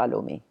want to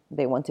follow me.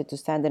 They wanted to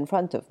stand in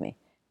front of me.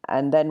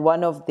 And then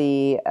one of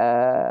the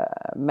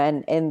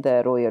men in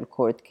the royal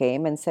court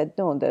came and said,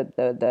 no,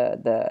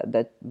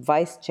 the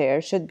vice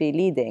chair should be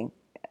leading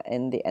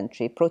in the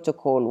entry,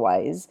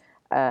 protocol-wise.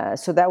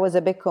 So that was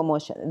a big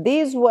commotion.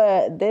 This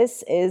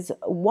is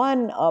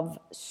one of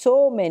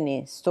so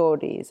many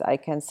stories I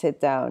can sit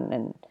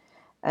down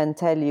and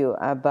tell you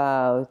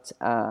about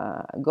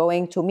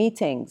going to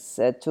meetings,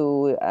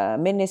 to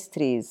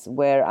ministries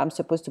where I'm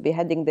supposed to be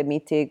heading the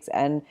meetings,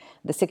 and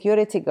the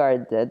security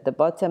guard at the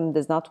bottom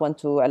does not want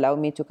to allow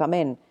me to come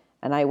in.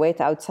 And I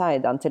wait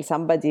outside until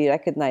somebody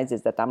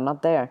recognizes that I'm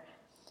not there.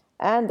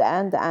 And.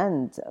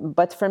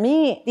 But for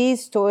me,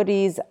 these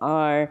stories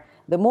are,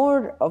 the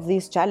more of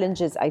these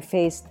challenges I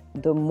faced,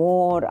 the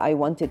more I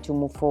wanted to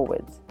move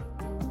forward.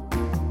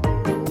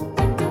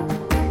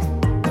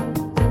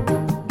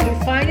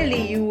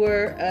 Finally, you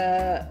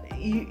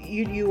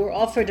were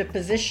offered a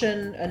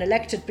position,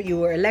 but you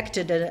were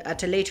elected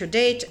at a later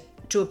date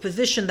to a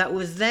position that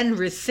was then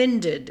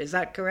rescinded. Is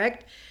that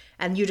correct?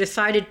 And you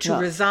decided to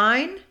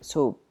resign?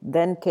 So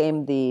then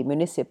came the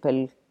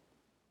municipal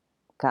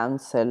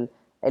council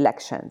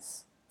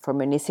elections for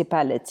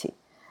municipality.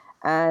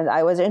 And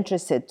I was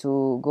interested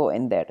to go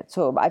in there.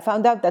 So I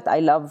found out that I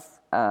love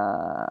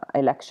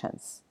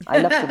elections. I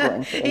love to go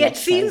into elections. It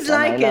seems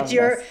like it.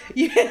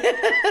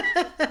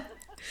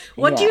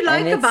 What do you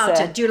like about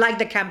it? Do you like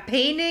the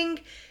campaigning?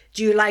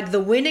 Do you like the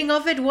winning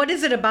of it? What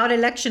is it about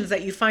elections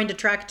that you find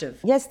attractive?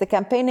 Yes, the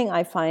campaigning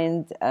I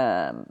find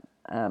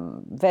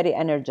very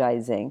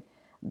energizing.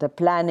 The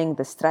planning,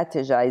 the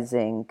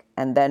strategizing,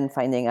 and then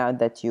finding out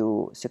that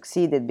you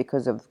succeeded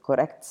because of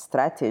correct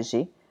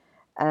strategy.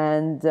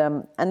 And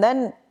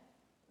then,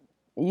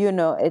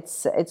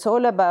 it's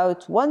all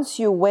about, once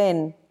you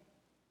win,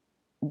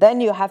 then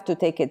you have to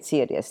take it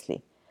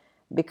seriously.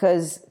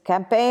 Because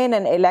campaign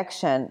and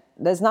election,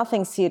 there's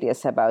nothing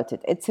serious about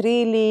it. It's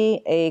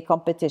really a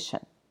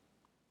competition.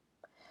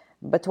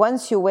 But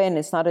once you win,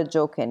 it's not a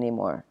joke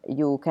anymore.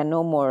 You can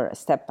no more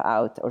step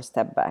out or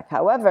step back.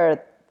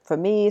 However, for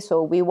me,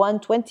 so we won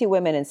 20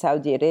 women in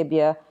Saudi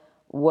Arabia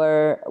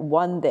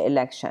won the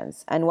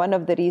elections. And one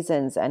of the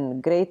reasons,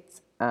 and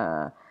great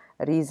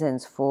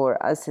reasons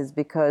for us, is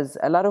because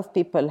a lot of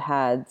people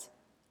had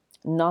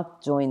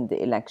not joined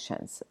the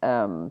elections.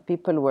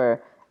 People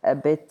were a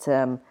bit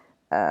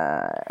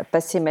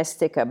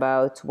pessimistic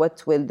about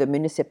what will the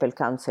municipal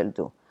council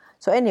do.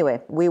 So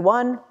anyway, we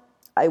won.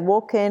 I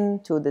walk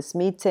into this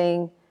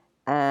meeting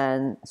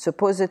and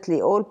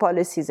supposedly all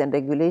policies and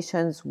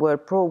regulations were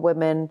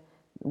pro-women.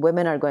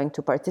 Women are going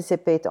to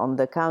participate on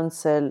the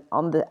council,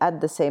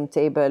 at the same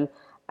table.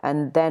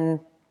 And then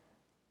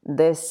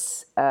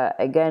this,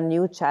 again,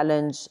 new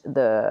challenge.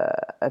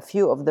 A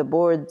few of the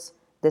boards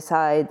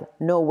decide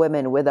no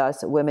women with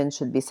us. Women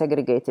should be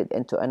segregated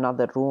into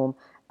another room.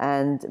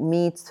 and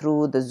meet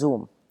through the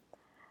Zoom.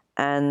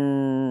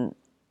 And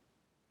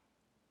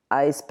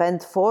I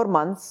spent 4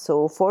 months,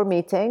 so 4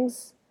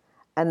 meetings,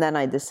 and then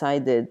I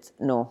decided,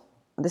 no,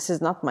 this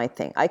is not my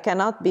thing. I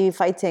cannot be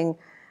fighting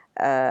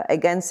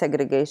against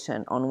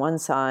segregation on one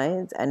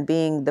side and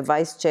being the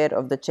vice chair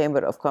of the Chamber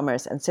of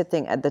Commerce and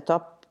sitting at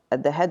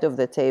the head of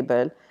the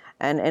table,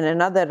 and in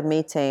another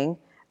meeting,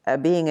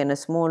 being in a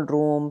small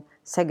room,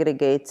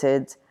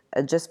 segregated,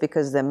 just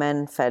because the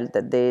men felt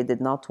that they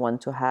did not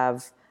want to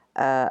have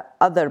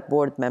other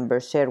board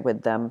members share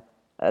with them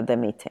the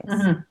meetings.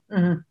 Mm-hmm,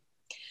 mm-hmm.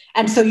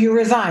 And so you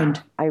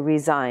resigned? I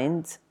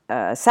resigned.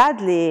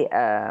 Sadly,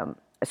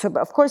 so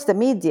of course the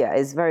media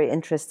is very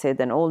interested,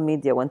 and all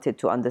media wanted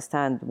to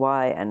understand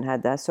why and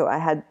had that. So I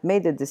had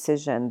made a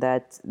decision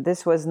that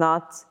this was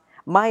not,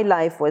 my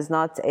life was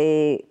not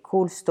a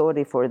cool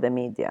story for the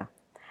media.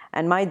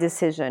 And my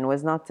decision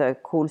was not a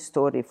cool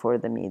story for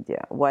the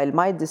media. While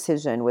my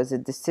decision was a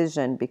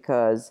decision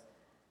because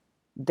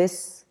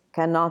this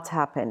cannot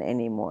happen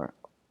anymore.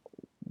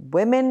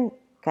 Women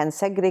can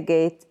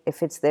segregate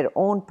if it's their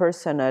own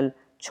personal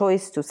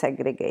choice to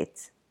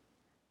segregate.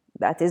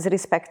 That is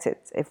respected.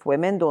 If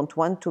women don't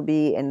want to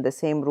be in the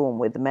same room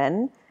with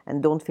men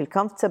and don't feel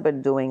comfortable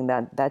doing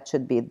that, that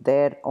should be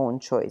their own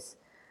choice.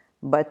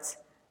 But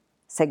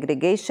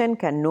segregation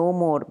can no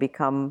more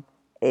become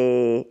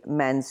a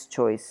man's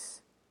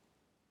choice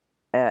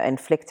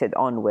inflicted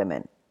on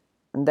women.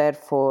 And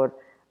therefore,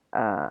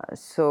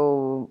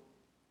 so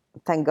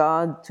thank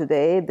God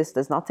today this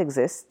does not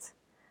exist.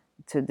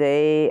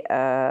 Today,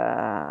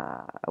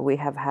 we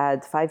have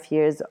had 5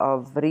 years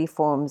of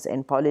reforms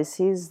in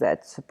policies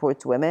that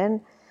support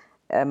women.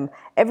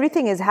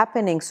 Everything is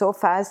happening so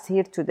fast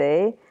here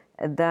today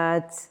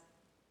that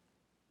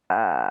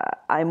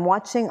I'm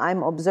watching,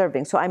 I'm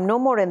observing. So I'm no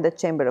more in the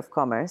Chamber of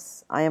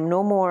Commerce. I am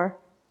no more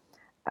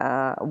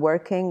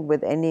working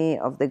with any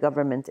of the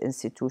government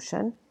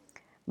institution.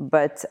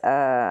 But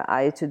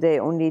I today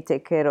only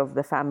take care of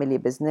the family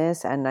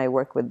business, and I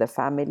work with the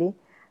family.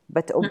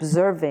 But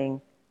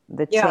observing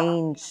the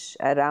change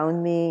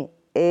around me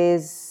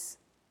is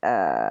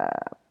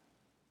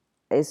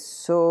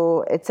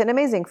so, it's an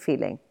amazing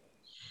feeling.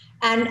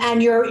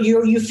 And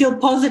you feel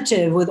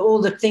positive with all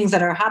the things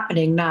that are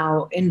happening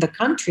now in the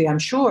country, I'm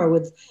sure,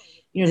 with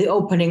the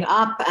opening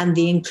up and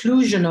the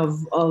inclusion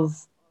of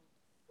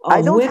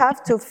I don't women.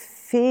 have to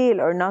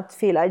feel or not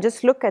feel. I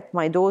just look at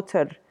my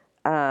daughter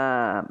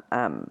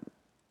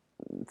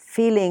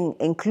feeling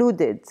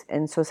included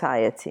in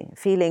society,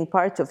 feeling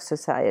part of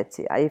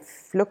society. I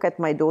look at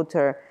my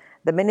daughter,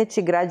 the minute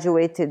she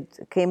graduated,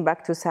 came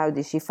back to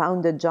Saudi, she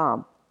found a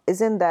job.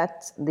 Isn't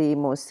that the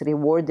most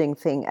rewarding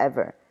thing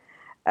ever?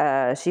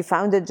 She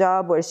found a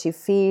job where she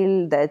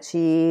feels that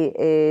she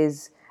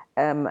is,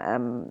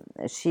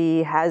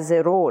 she has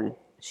a role.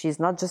 She's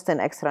not just an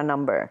extra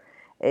number.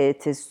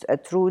 It is a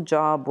true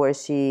job where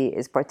she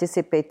is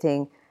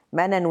participating.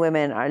 Men and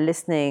women are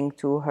listening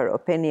to her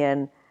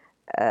opinion.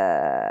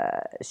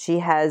 She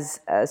has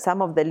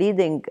some of the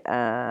leading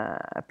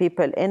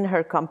people in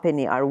her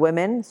company are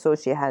women, so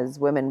she has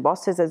women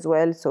bosses as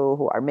well, so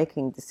who are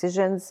making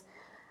decisions.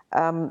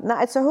 No,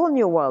 it's a whole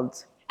new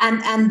world.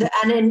 And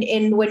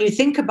in when you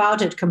think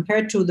about it,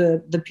 compared to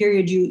the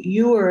period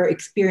you were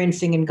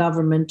experiencing in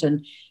government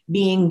and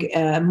being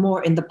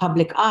more in the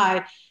public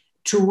eye,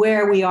 to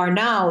where we are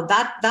now,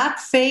 that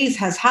phase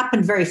has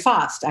happened very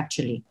fast,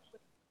 actually.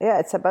 Yeah,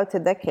 it's about a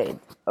decade.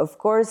 Of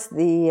course,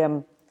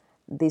 the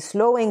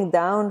slowing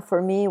down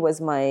for me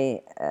was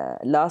my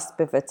last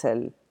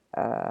pivotal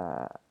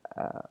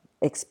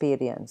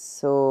experience.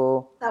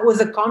 So that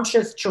was a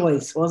conscious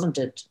choice, wasn't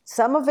it?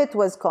 Some of it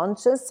was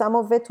conscious, some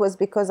of it was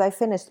because I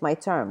finished my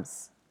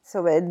terms.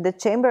 So in the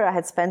chamber, I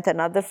had spent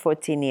another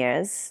 14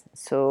 years,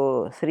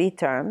 so 3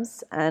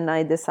 terms, and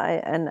I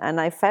decided,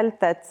 and I felt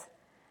that.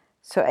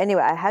 So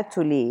anyway, I had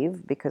to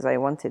leave because I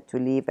wanted to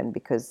leave, and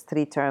because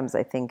 3 terms,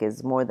 I think,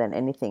 is more than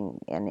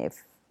anything. And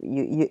if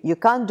you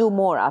can't do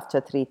more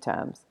after 3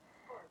 terms.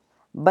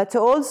 But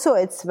also,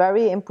 it's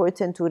very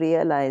important to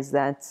realize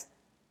that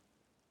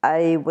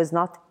I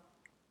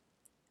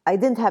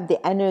didn't have the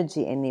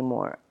energy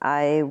anymore.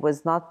 I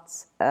was not,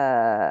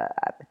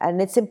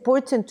 and it's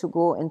important to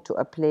go into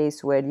a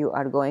place where you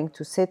are going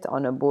to sit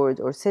on a board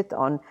or sit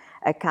on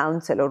a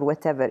council or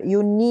whatever.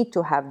 You need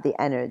to have the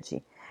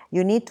energy.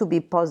 You need to be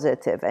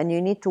positive, and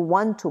you need to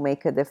want to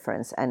make a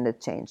difference and a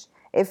change.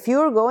 If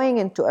you're going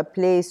into a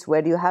place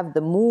where you have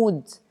the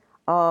mood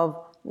of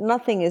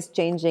nothing is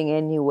changing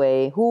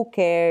anyway, who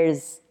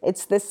cares?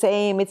 It's the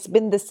same, it's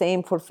been the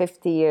same for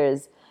 50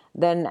 years,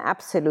 then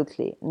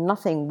absolutely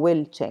nothing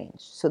will change.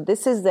 So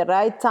this is the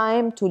right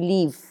time to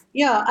leave.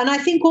 Yeah, and I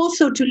think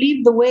also to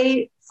leave the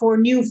way for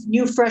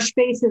new fresh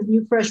faces,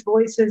 new fresh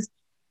voices.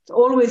 It's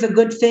always a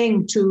good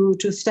thing to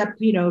step,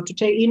 to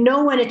take,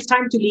 when it's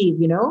time to leave,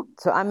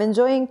 So I'm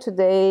enjoying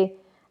today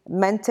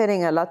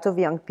mentoring a lot of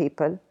young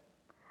people.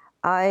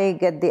 I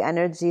get the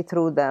energy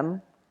through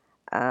them,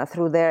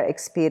 through their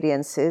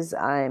experiences.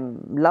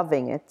 I'm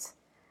loving it.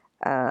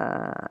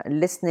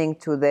 Listening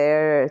to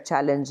their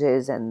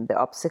challenges and the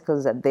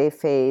obstacles that they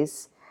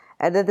face.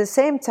 And at the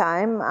same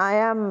time, I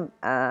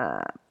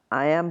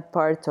am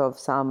part of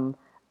some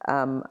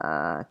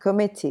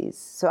committees.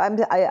 So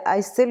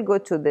I still go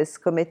to this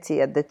committee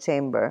at the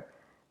chamber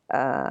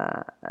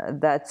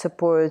that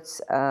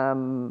supports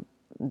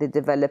the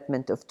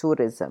development of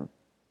tourism,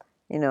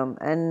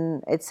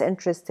 and it's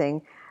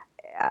interesting.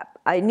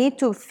 I need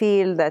to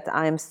feel that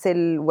I'm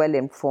still well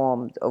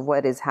informed of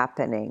what is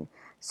happening,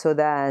 so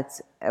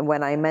that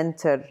when I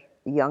mentor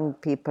young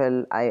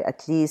people, I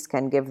at least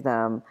can give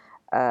them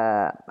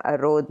a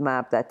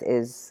roadmap that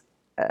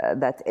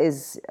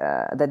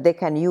they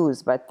can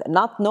use. But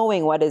not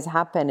knowing what is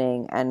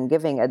happening and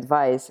giving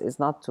advice is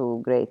not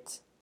too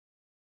great.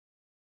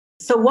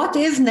 So what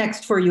is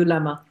next for you,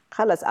 Lama?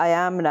 Khalas, I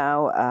am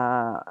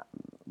now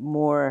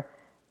more,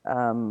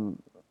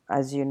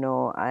 as you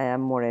know, I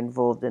am more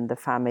involved in the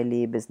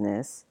family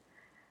business.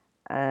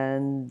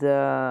 And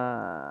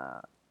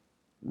that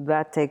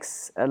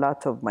takes a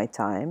lot of my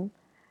time.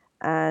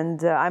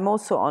 And I'm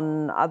also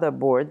on other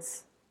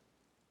boards,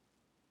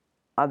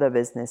 other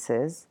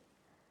businesses.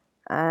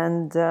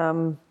 And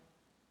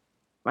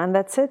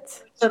that's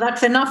it. So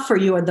that's enough for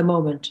you at the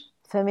moment?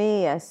 For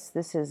me, yes,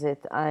 this is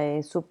it.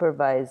 I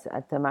supervise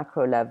at the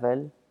macro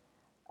level.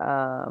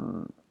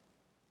 I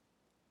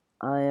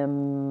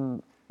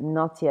am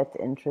not yet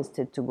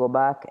interested to go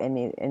back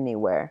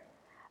anywhere,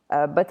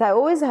 but I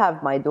always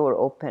have my door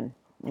open.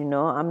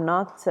 I'm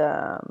not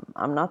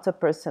a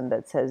person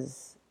that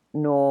says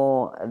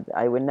no.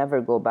 I will never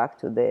go back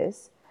to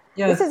this.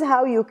 Yes. This is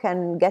how you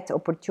can get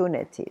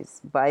opportunities,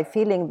 by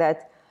feeling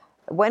that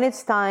when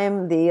it's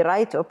time, the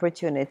right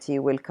opportunity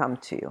will come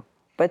to you.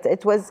 But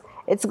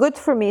it's good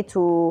for me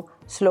to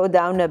slow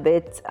down a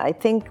bit. I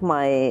think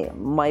my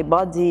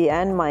body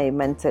and my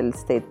mental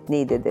state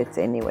needed it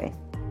anyway.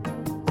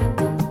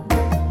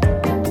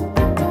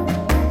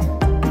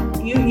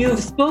 You've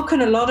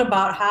spoken a lot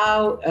about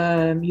how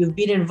you've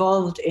been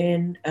involved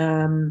in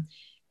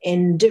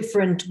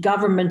different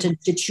government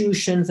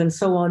institutions and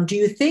so on. Do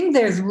you think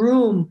there's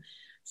room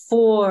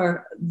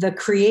for the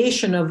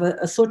creation of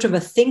a sort of a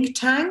think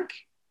tank?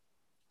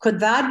 Could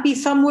that be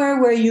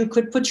somewhere where you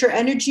could put your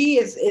energy?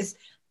 Is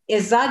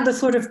that the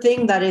sort of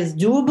thing that is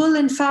doable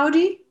in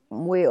Saudi?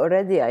 We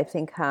already, I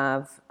think,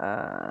 have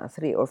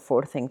 3 or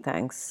 4 think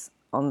tanks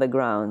on the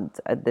ground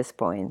at this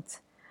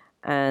point.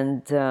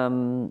 And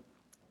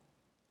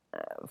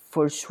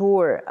for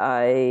sure,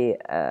 I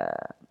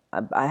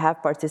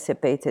have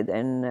participated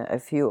in a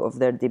few of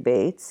their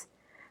debates.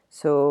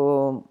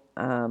 So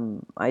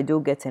I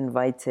do get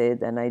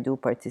invited and I do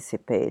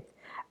participate.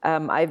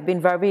 I've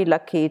been very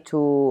lucky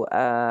to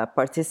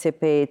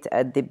participate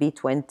at the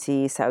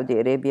B20 Saudi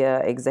Arabia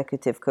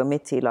Executive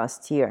Committee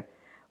last year,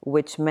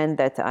 which meant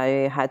that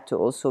I had to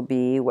also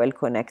be well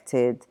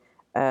connected,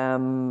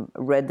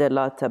 read a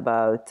lot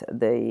about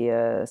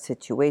the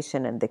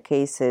situation and the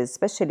cases,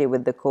 especially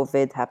with the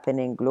COVID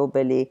happening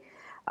globally.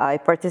 I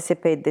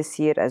participate this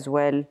year as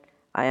well.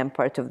 I am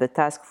part of the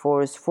task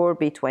force for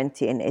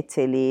B20 in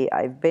Italy.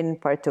 I've been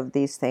part of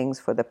these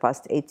things for the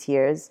past 8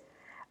 years.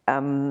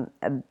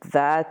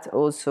 That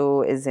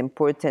also is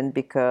important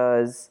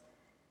because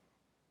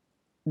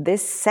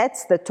this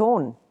sets the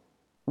tone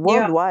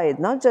worldwide,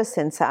 not just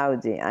in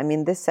Saudi. I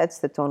mean, this sets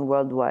the tone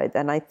worldwide.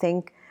 And I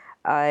think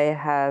I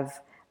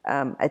have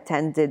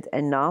attended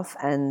enough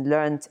and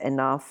learned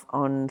enough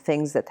on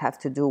things that have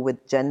to do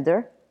with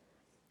gender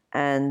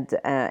and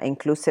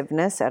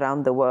inclusiveness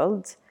around the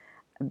world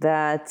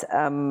that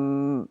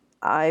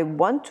I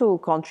want to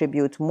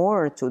contribute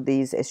more to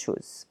these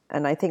issues.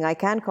 And I think I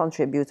can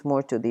contribute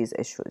more to these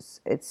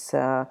issues.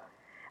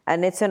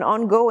 And it's an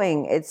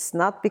ongoing, it's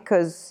not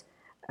because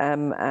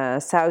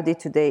Saudi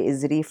today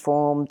is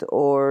reformed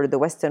or the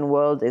Western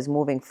world is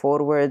moving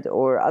forward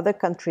or other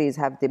countries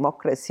have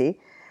democracy.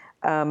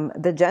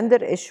 The gender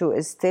issue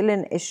is still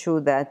an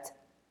issue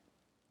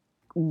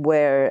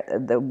where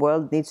the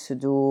world needs to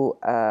do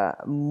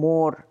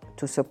more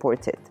to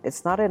support it.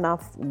 It's not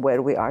enough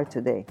where we are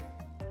today.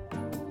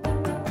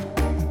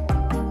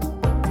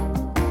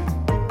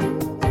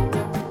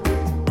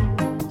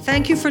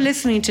 Thank you for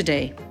listening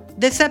today.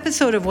 This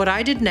episode of What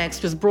I Did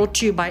Next was brought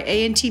to you by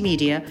A&T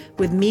Media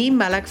with me,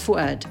 Malak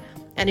Fouad,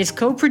 and is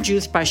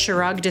co-produced by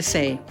Chirag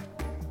Desai.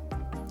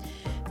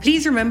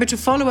 Please remember to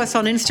follow us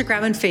on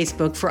Instagram and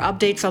Facebook for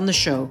updates on the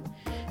show.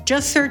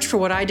 Just search for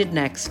What I Did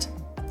Next.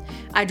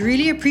 I'd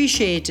really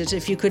appreciate it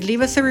if you could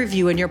leave us a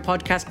review in your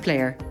podcast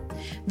player.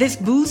 This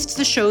boosts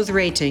the show's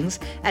ratings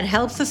and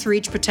helps us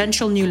reach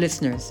potential new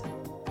listeners.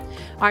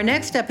 Our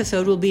next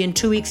episode will be in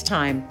 2 weeks'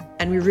 time,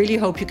 and we really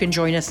hope you can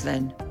join us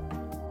then.